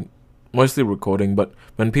recording, mostly recording. But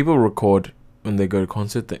when people record when they go to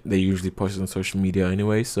concert, they usually post it on social media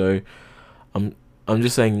anyway. So I'm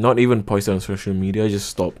just saying, not even post it on social media. Just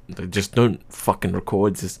stop. Just don't fucking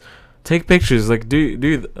record. Just take pictures. Like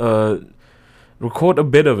record a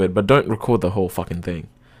bit of it, but don't record the whole fucking thing.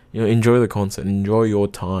 Enjoy the concert. Enjoy your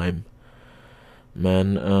time,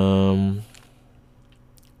 man.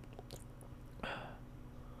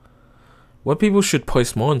 What people should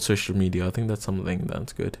post more on social media? I think that's something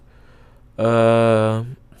that's good.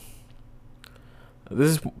 This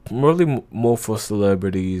is probably more for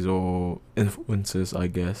celebrities or influencers, I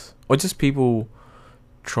guess, or just people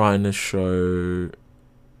trying to show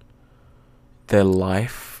their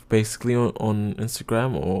life basically on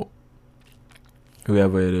Instagram or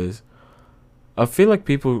whoever it is. I feel like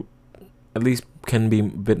people at least can be a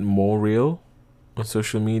bit more real on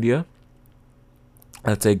social media.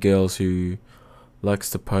 I'd say girls who likes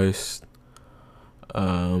to post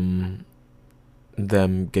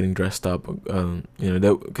them getting dressed up,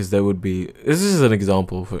 because there would be, this is an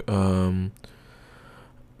example for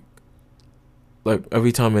like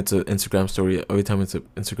every time it's an Instagram story, every time it's an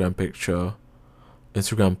Instagram picture,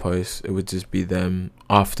 Instagram post, it would just be them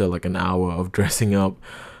after like an hour of dressing up,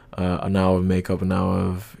 an hour of makeup, an hour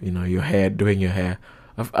of your hair, doing your hair.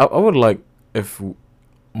 I would like if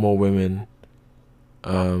more women,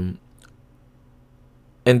 and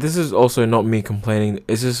this is also not me complaining.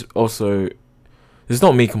 It's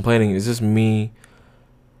not me complaining. It's just me.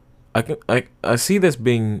 I see this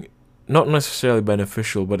being not necessarily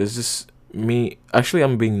beneficial, but it's just me. Actually,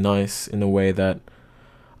 I'm being nice in a way that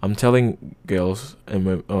I'm telling girls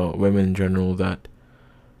and women in general that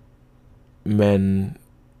men,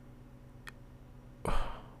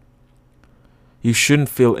 you shouldn't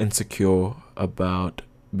feel insecure about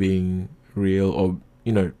being real, or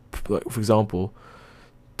like, for example,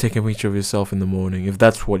 take a picture of yourself in the morning if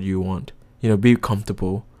that's what you want. Be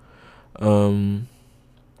comfortable. Because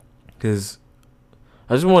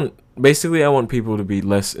I want people to be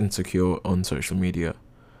less insecure on social media,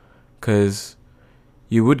 because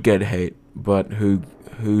you would get hate, but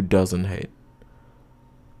who doesn't hate?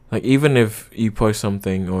 Like, even if you post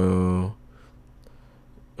something, or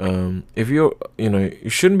if you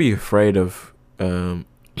shouldn't be afraid of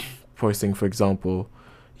posting, for example,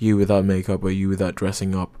 you without makeup, or you without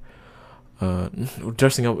dressing up.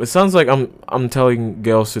 Dressing up. It sounds like I'm telling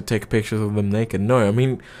girls to take pictures of them naked. No, I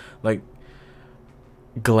mean, like,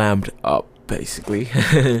 glammed up, basically.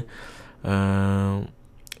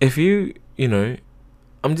 If you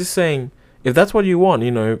I'm just saying, if that's what you want,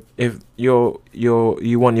 if you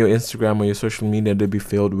want your Instagram or your social media to be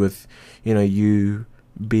filled with, you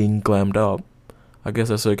being glammed up, I guess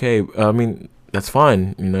that's okay. I mean, that's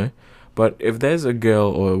fine, But if there's a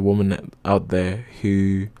girl or a woman out there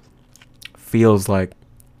who feels like,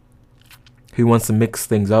 who wants to mix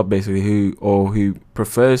things up, basically, who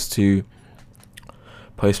prefers to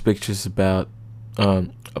post pictures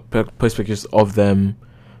of them,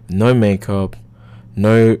 no makeup,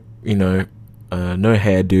 no no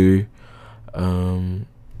hairdo,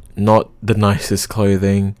 not the nicest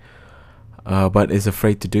clothing, but is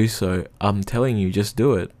afraid to do so, I'm telling you, just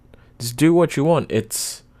do it. Just do what you want.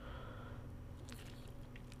 It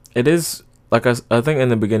is, like, I think in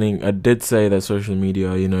the beginning I did say that social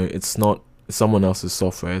media, it's not someone else's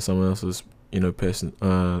software, someone else's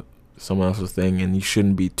someone else's thing, and you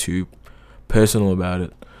shouldn't be too personal about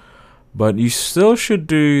it. But you still should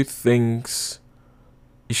do things.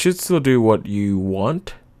 You should still do what you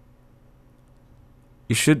want.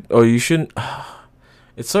 You shouldn't.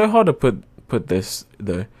 It's so hard to put this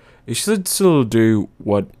though. You should still do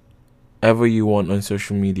whatever you want on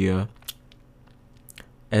social media,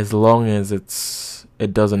 as long as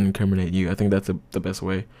it doesn't incriminate you. I think that's the best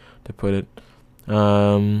way to put it.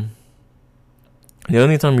 The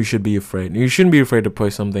only time you shouldn't be afraid to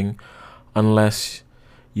post something, unless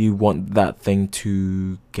you want that thing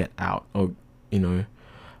to get out, or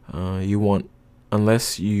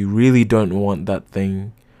unless you really don't want that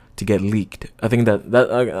thing to get leaked. I think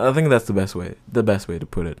I think that's the best way to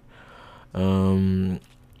put it.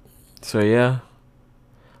 So yeah,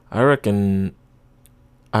 I reckon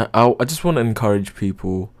I just want to encourage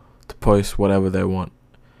people to post whatever they want.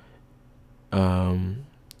 I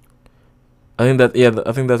think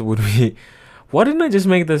that would be. Why didn't I just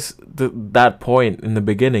make that point in the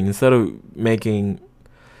beginning, instead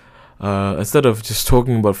of just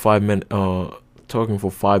talking about 5 minutes, talking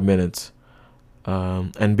for 5 minutes,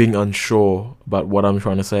 and being unsure about what I'm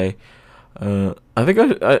trying to say. I think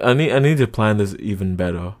I need to plan this even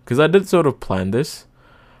better, because I did sort of plan this.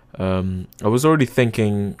 I was already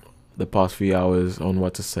thinking the past few hours on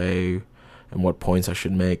what to say and what points I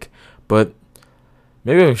should make, but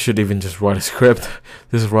maybe I should even just write a script.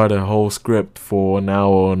 Just write a whole script for an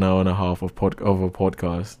hour or an hour and a half of a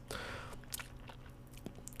podcast.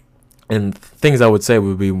 And things I would say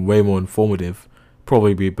would be way more informative.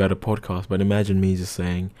 Probably be a better podcast. But imagine me just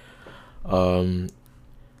saying,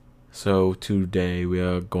 so today we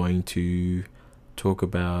are going to talk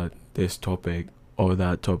about this topic or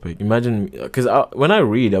that topic. Imagine, because when I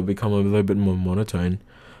read, I'll become a little bit more monotone.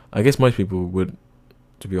 I guess most people would,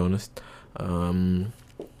 to be honest. I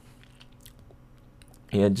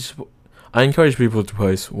encourage people to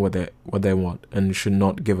post what they want, and should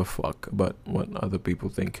not give a fuck about what other people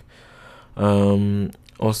think.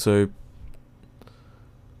 Also,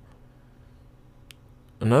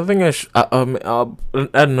 another thing I'll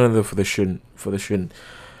add another for the shouldn't.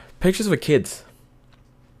 Pictures of kids,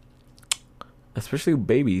 especially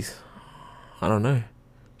babies. I don't know.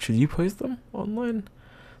 Should you post them online?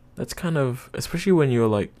 That's kind of, especially when you're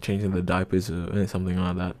like changing the diapers or something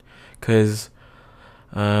like that, because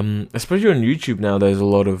especially on YouTube now, there's a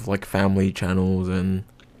lot of like family channels, and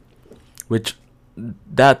which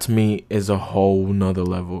that to me is a whole nother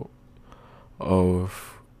level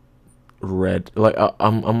of red. Like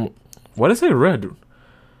I'm what did I say, red?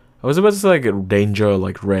 I was about to say like danger,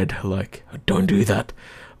 like red, like don't do that,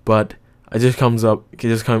 but it just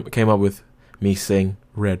came up with me saying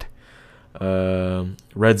red.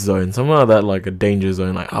 Red zone, something like that, like a danger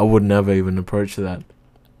zone. Like I would never even approach that.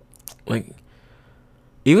 Like,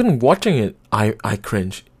 even watching it, I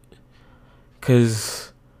cringe,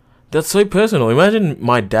 because That's so personal. Imagine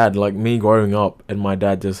my dad, like me growing up, and my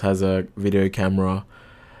dad just has a video camera.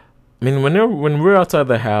 I mean, when we're outside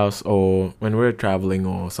the house or when we're traveling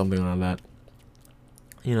or something like that,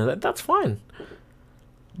 that's fine.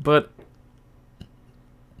 But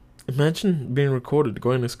imagine being recorded,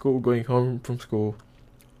 going to school, going home from school,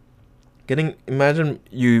 imagine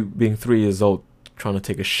you being 3 years old, trying to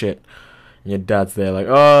take a shit, and your dad's there like,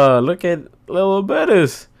 oh, look at little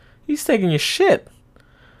Bertus, he's taking a shit.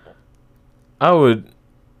 I would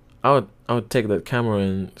take that camera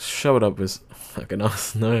and shove it up his fucking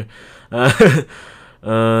ass. No,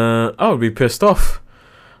 I would be pissed off.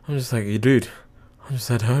 I'm just like, dude, I'm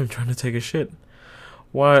just at home trying to take a shit.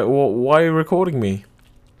 Why are you recording me?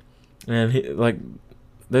 And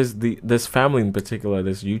there's family in particular,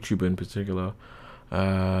 there's YouTuber in particular.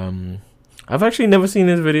 I've actually never seen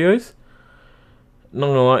his videos. Not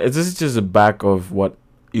gonna lie, this is just a back of what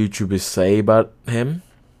YouTubers say about him.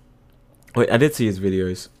 Wait, I did see his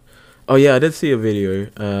videos. Oh yeah, I did see a video.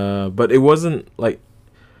 But it wasn't like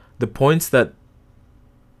the points that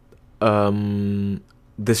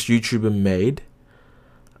this YouTuber made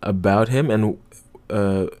about him, and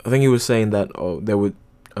I think he was saying that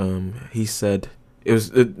he said it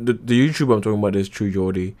was the YouTuber I'm talking about is True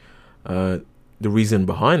Geordie. The reason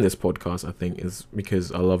behind this podcast, I think, is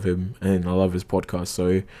because I love him and I love his podcast.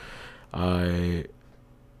 So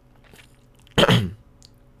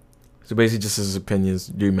so basically, just his opinions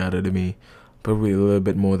do matter to me, probably a little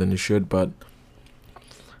bit more than it should. But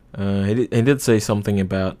he did say something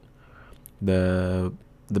about the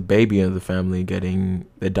baby of the family getting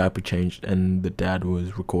their diaper changed, and the dad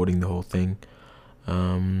was recording the whole thing.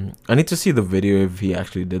 I need to see the video if he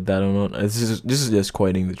actually did that or not. This is just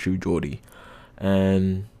quoting the True Geordie,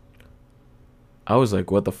 and I was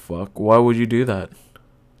like, what the fuck? Why would you do that?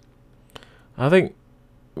 I think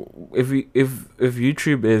if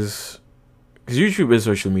YouTube is, because YouTube is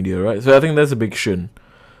social media, right? So I think that's a big shouldn't.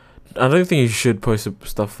 I don't think you should post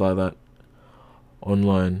stuff like that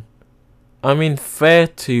online. I mean, fair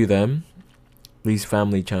to them, these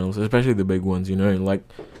family channels, especially the big ones, like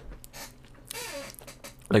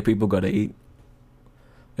people gotta eat.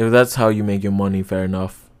 If that's how you make your money, fair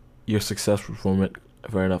enough. You're successful from it,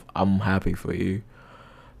 fair enough. I'm happy for you.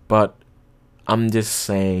 But I'm just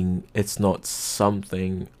saying it's not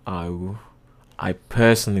something I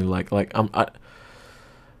personally like.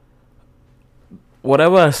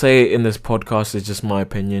 Whatever I say in this podcast is just my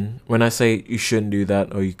opinion. When I say you shouldn't do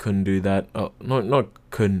that or you couldn't do that, not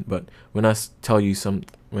couldn't, but when I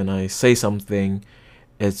when I say something,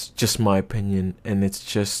 it's just my opinion, and it's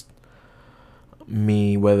just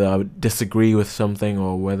me, whether I would disagree with something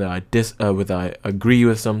or whether I agree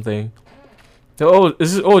with something.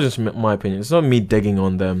 This is all just my opinion. It's not me digging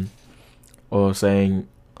on them or saying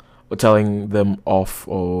or telling them off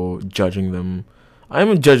or judging them. I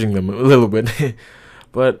am judging them a little bit,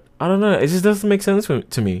 but I don't know. It just doesn't make sense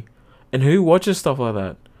to me. And who watches stuff like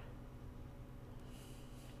that?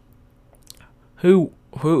 Who?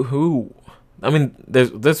 I mean,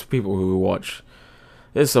 there's people who watch.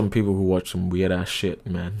 There's some people who watch some weird ass shit,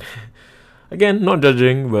 man. Again, not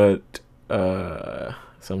judging, but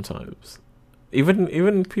sometimes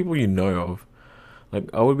even people you know of, like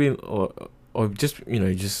I would be, or just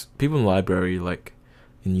just people in library, like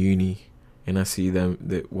in uni, and I see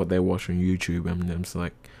what they watch on YouTube, and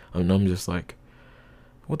I'm just like,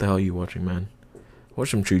 what the hell are you watching, man?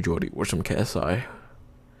 Watch some True Geordie, watch some KSI.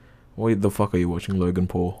 Why the fuck are you watching Logan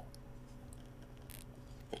Paul?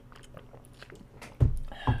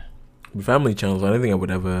 Family channels, I don't think I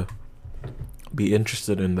would ever be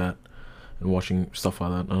interested in that and watching stuff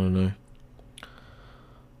like that. I don't know.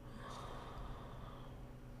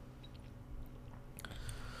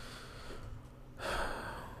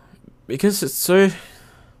 Because it's so,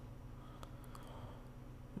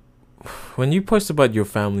 when you post about your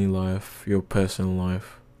family life, your personal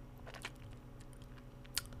life,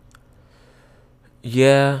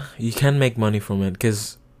 yeah, you can make money from it,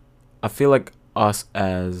 because I feel like us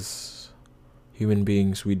as human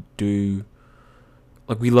beings, we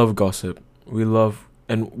love gossip.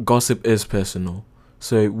 And gossip is personal.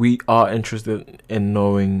 So we are interested in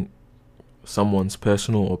knowing someone's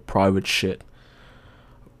personal or private shit.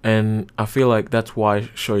 And I feel like that's why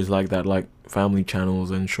shows like that, like family channels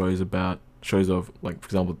and shows of, like, for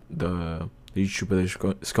example, the YouTuber, the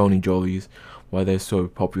Scony Jollies, why they're so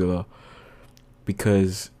popular.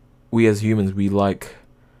 Because we as humans, we like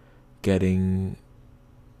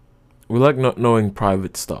not knowing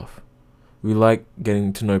private stuff. We like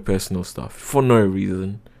getting to know personal stuff for no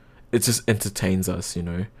reason. It just entertains us,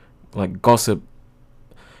 Like gossip.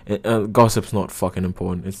 Gossip's not fucking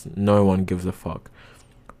important. No one gives a fuck.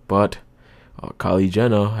 But Kylie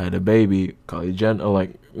Jenner had a baby. Kylie Jenner,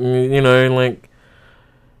 like, you know, like,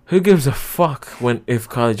 who gives a fuck if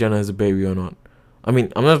Kylie Jenner has a baby or not? I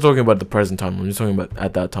mean, I'm not talking about the present time. I'm just talking about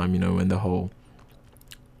at that time, you know, when the whole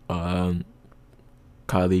Kylie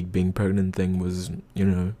being pregnant thing was, you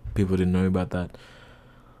know, people didn't know about that.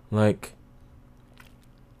 Like,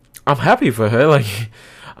 I'm happy for her. Like,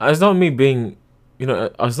 it's not me being, you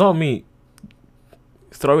know, it's not me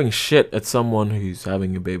throwing shit at someone who's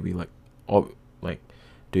having a baby. Like,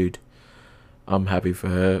 dude, I'm happy for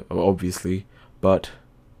her, obviously, but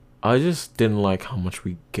I just didn't like how much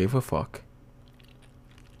we gave a fuck.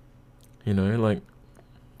 You know, like,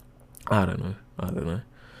 I don't know.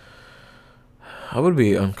 I would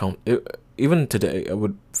be uncomfortable. Even today, I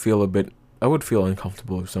would feel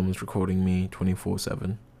uncomfortable if someone's recording me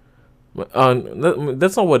 24/7.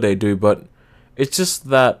 That's not what they do, but it's just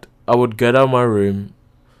that I would get out of my room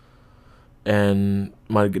and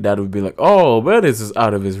my dad would be like, "Oh, Bertis is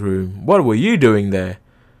out of his room. What were you doing there?"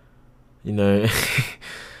 You know,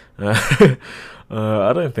 I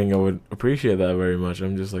don't think I would appreciate that very much.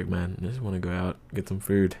 I'm just like, man, I just want to go out, get some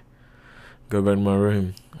food, go back to my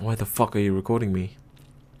room. Why the fuck are you recording me?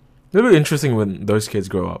 It'll be interesting when those kids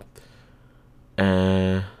grow up.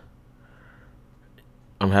 I'm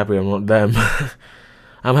happy I'm not them.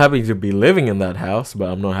 I'm happy to be living in that house, but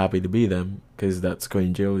I'm not happy to be them, because that's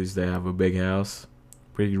Queen Julie's. They have a big house,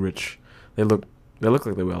 pretty rich. They look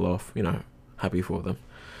like they're well off. You know, happy for them,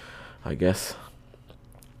 I guess.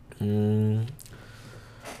 I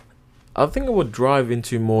think I would drive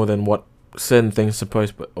into more than what certain things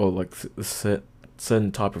supposed, or like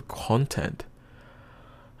certain type of content.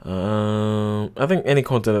 I think any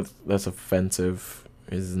content that's offensive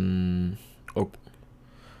is.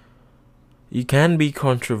 You can be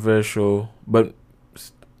controversial, but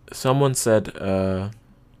someone said I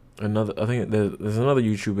think there's another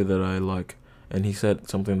YouTuber that I like, and he said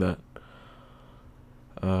something that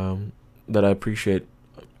that I appreciate.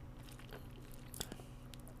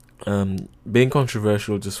 Being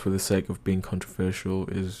controversial just for the sake of being controversial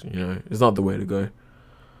is, you know, is not the way to go.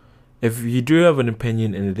 If you do have an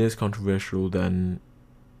opinion and it is controversial, then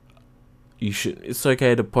you should. It's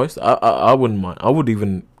okay to post. I wouldn't mind. I would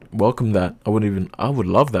even welcome that. I would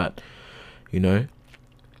love that. You know,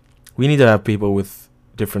 we need to have people with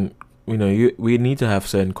different. You know, we need to have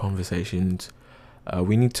certain conversations.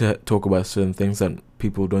 We need to talk about certain things that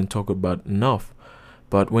people don't talk about enough.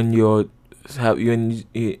 But when when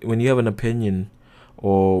you have an opinion,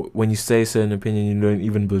 or when you say a certain opinion you don't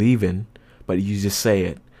even believe in, but you just say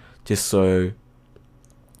it just so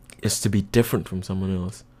it's to be different from someone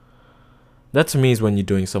else, that to me is when you're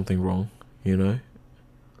doing something wrong, you know.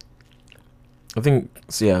 I think,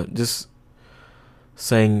 so yeah, just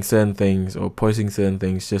saying certain things or posting certain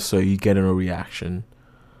things just so you get a reaction,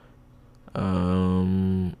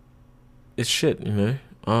 it's shit, you know.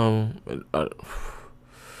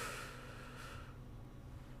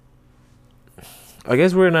 I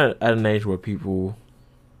guess we're at an age where people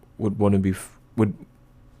would want to be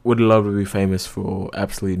would love to be famous for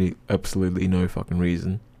absolutely no fucking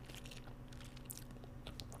reason.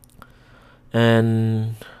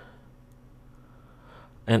 And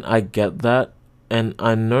I get that, and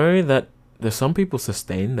I know that there's some people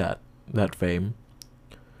sustain that fame.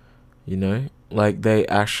 You know, like they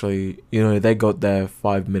actually, you know, they got their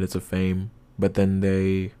 5 minutes of fame, but then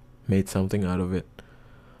they made something out of it.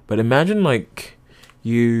 But imagine like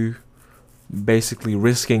you basically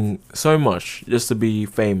risking so much just to be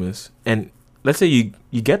famous, and let's say you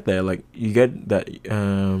get there, like you get that,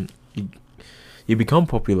 you become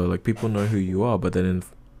popular, like people know who you are, but then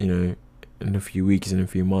in a few weeks, in a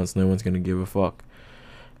few months, no one's gonna give a fuck,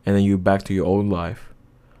 and then you're back to your old life,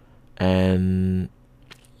 and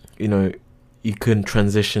you know, you can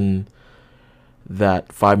transition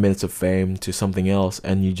that 5 minutes of fame to something else,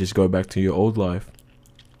 and you just go back to your old life,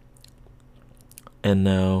 and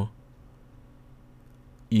now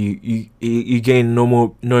you gain no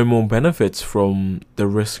more benefits from the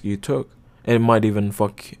risk you took, and it might even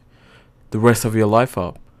fuck the rest of your life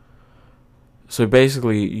up. So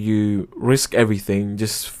basically, you risk everything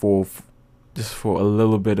just for a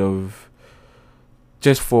little bit of,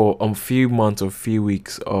 just for a few months or few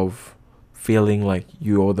weeks of feeling like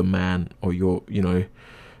you're the man, or you're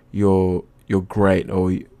great,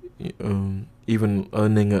 or even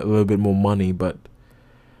earning a little bit more money. But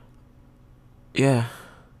yeah,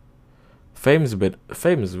 fame is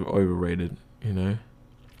overrated, you know.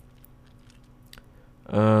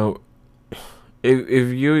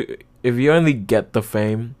 If you only get the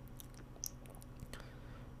fame,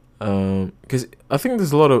 because I think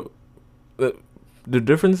there's a lot of the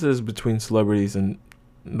differences between celebrities and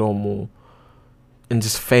normal and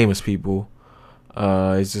just famous people.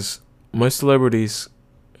 It's just most celebrities,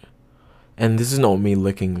 and this is not me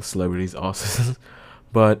licking celebrities' asses,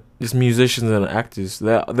 but just musicians and actors.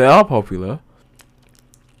 They are popular,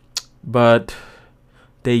 but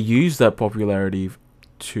they use that popularity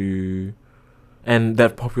to, and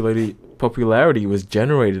that popularity was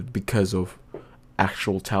generated because of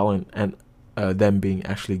actual talent and them being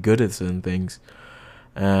actually good at certain things.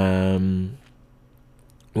 When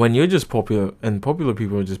you're just popular, and popular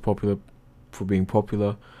people are just popular for being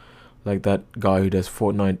popular, like that guy who does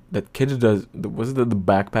Fortnite, that kid who does, was it the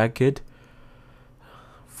backpack kid?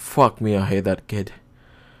 Fuck me, I hate that kid.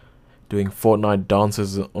 Doing Fortnite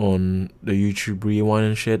dances on the YouTube Rewind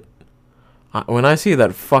and shit. When I see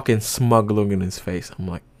that fucking smug look in his face, I'm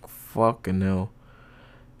like, fucking hell.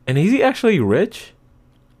 And is he actually rich?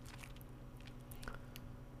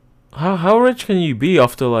 How rich can you be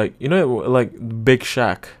after, like, you know, like Big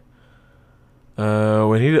Shaq?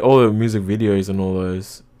 When he did all the music videos and all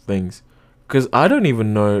those things. Because I don't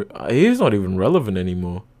even know, he's not even relevant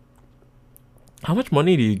anymore. How much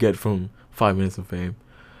money do you get from 5 minutes of fame?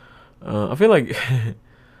 I feel like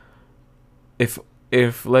if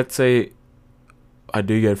let's say I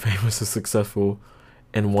do get famous or successful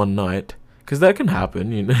in one night, because that can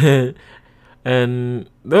happen, you know. And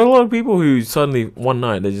there are a lot of people who suddenly one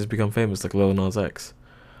night they just become famous, like Lil Nas X,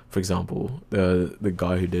 for example, the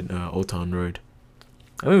guy who did Old Town Road.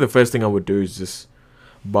 I think the first thing I would do is just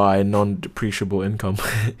buy non-depreciable income,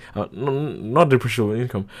 not depreciable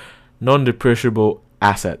income, non-depreciable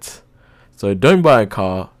assets. So don't buy a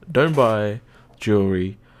car, don't buy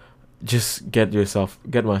jewelry, just get myself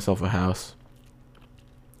a house,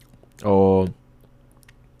 or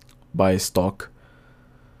buy stock,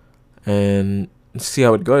 and see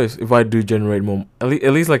how it goes. If I do generate more, at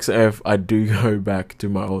least like, say if I do go back to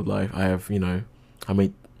my old life, I have, you know, I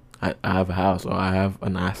have a house, or I have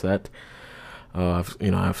an asset, I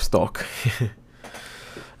have stock.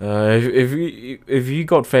 If you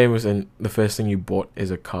got famous and the first thing you bought is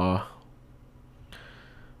a car,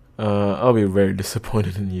 I'll be very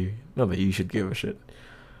disappointed in you. Not that you should give a shit.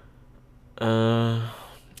 Now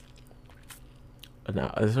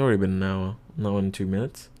it's already been an hour and 2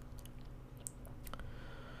 minutes.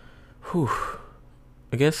 Whew.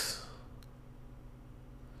 I guess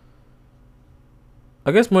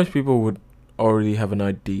most people would already have an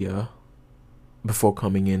idea before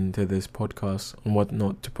coming into this podcast on what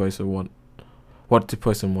not to post, or what to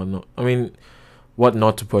post and what not. I mean, what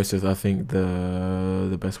not to post is, I think,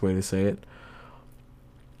 the best way to say it.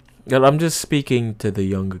 And I'm just speaking to the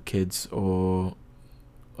younger kids or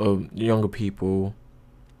younger people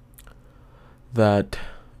that,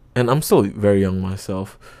 and I'm still very young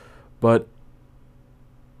myself, but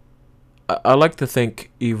I like to think,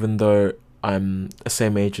 even though I'm the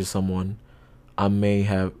same age as someone, I may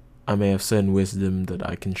have certain wisdom that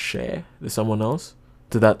I can share to someone else,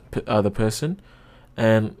 to that other person,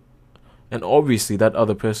 and obviously that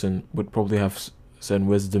other person would probably have certain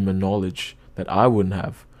wisdom and knowledge that I wouldn't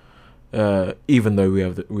have, even though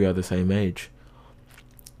we are the same age.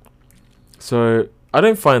 So I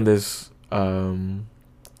don't find this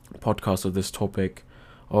podcast or this topic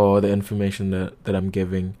or the information that I'm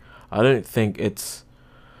giving, I don't think it's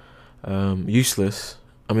useless.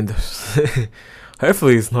 I mean,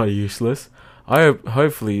 hopefully it's not useless.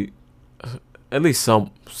 Hopefully at least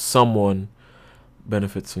someone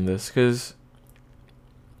benefits from this, because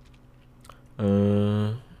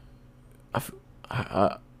I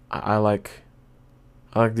like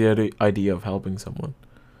the idea of helping someone.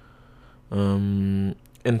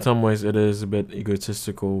 In some ways it is a bit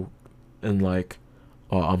egotistical, and like,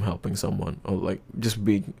 oh, I'm helping someone, or like just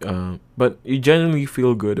being, but you genuinely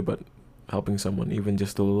feel good about helping someone, even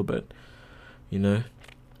just a little bit, you know.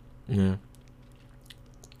 Yeah.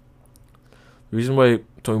 The reason why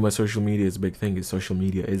talking about social media is a big thing is social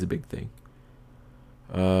media is a big thing.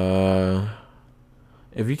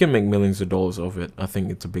 If you can make millions of dollars off it, I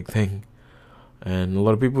think it's a big thing, and a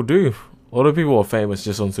lot of people do. A lot of people are famous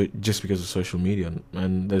just because of social media,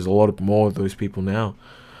 and there's a lot more of those people now.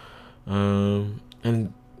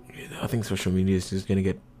 And I think social media is just gonna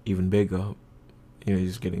get even bigger. You know,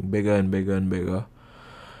 just getting bigger and bigger and bigger.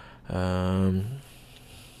 I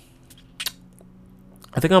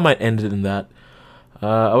think I might end it in that.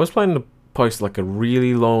 I was planning to post like a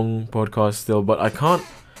really long podcast still, but I can't.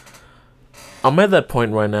 I'm at that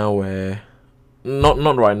point right now where, not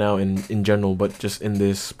right now in general, but just in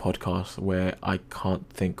this podcast, where I can't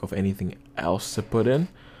think of anything else to put in,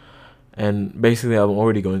 and basically I'm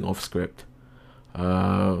already going off script,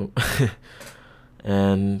 and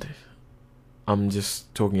I'm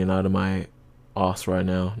just talking it out of my ass right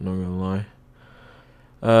now. Not gonna lie.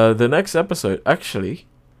 The next episode, actually,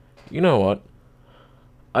 you know what?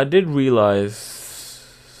 I did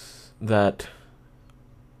realize that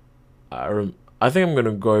I think I'm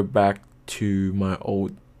gonna go back to my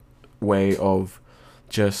old way of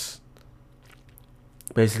just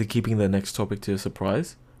basically keeping the next topic to a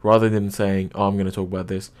surprise, rather than saying, "Oh, I'm gonna talk about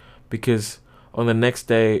this," because on the next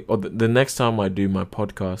day or the next time I do my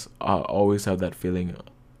podcast, I always have that feeling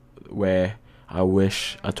where I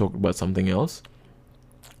wish I talked about something else,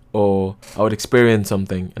 or I would experience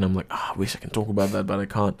something and I'm like, I wish I can talk about that, but I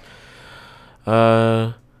can't.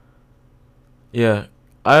 Yeah,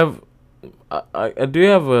 I do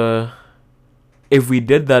have a. If we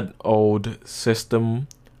did that old system,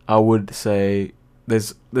 I would say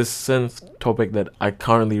there's this synth topic that I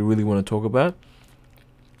currently really want to talk about,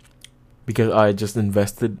 because I just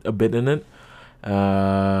invested a bit in it,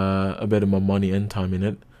 a bit of my money and time in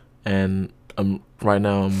it, and right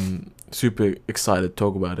now I'm super excited to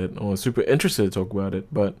talk about it, or super interested to talk about it.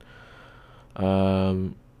 But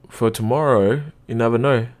for tomorrow, you never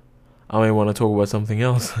know, I may want to talk about something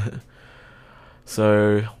else.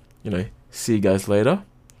 So, see you guys later.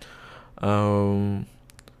 New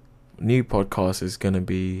podcast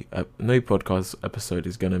episode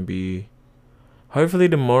is gonna be hopefully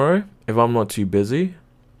tomorrow, if I'm not too busy.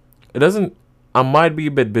 I might be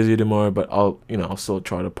a bit busy tomorrow, but I'll still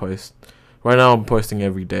try to post. Right now I'm posting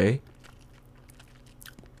every day,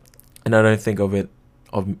 and I don't think of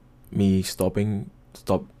me stopping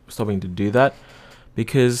to do that,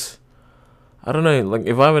 because I don't know, like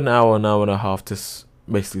if I have an hour and a half to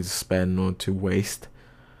basically to spend or to waste,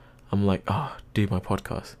 I'm like, do my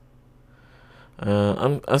podcast.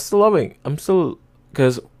 I'm still,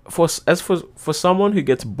 because for someone who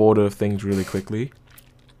gets bored of things really quickly,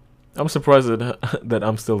 I'm surprised that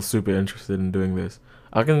I'm still super interested in doing this.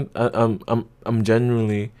 I'm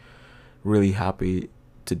genuinely really happy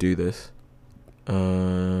to do this.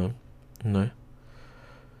 No.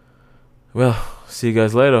 Well, see you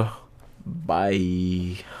guys later.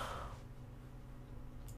 Bye.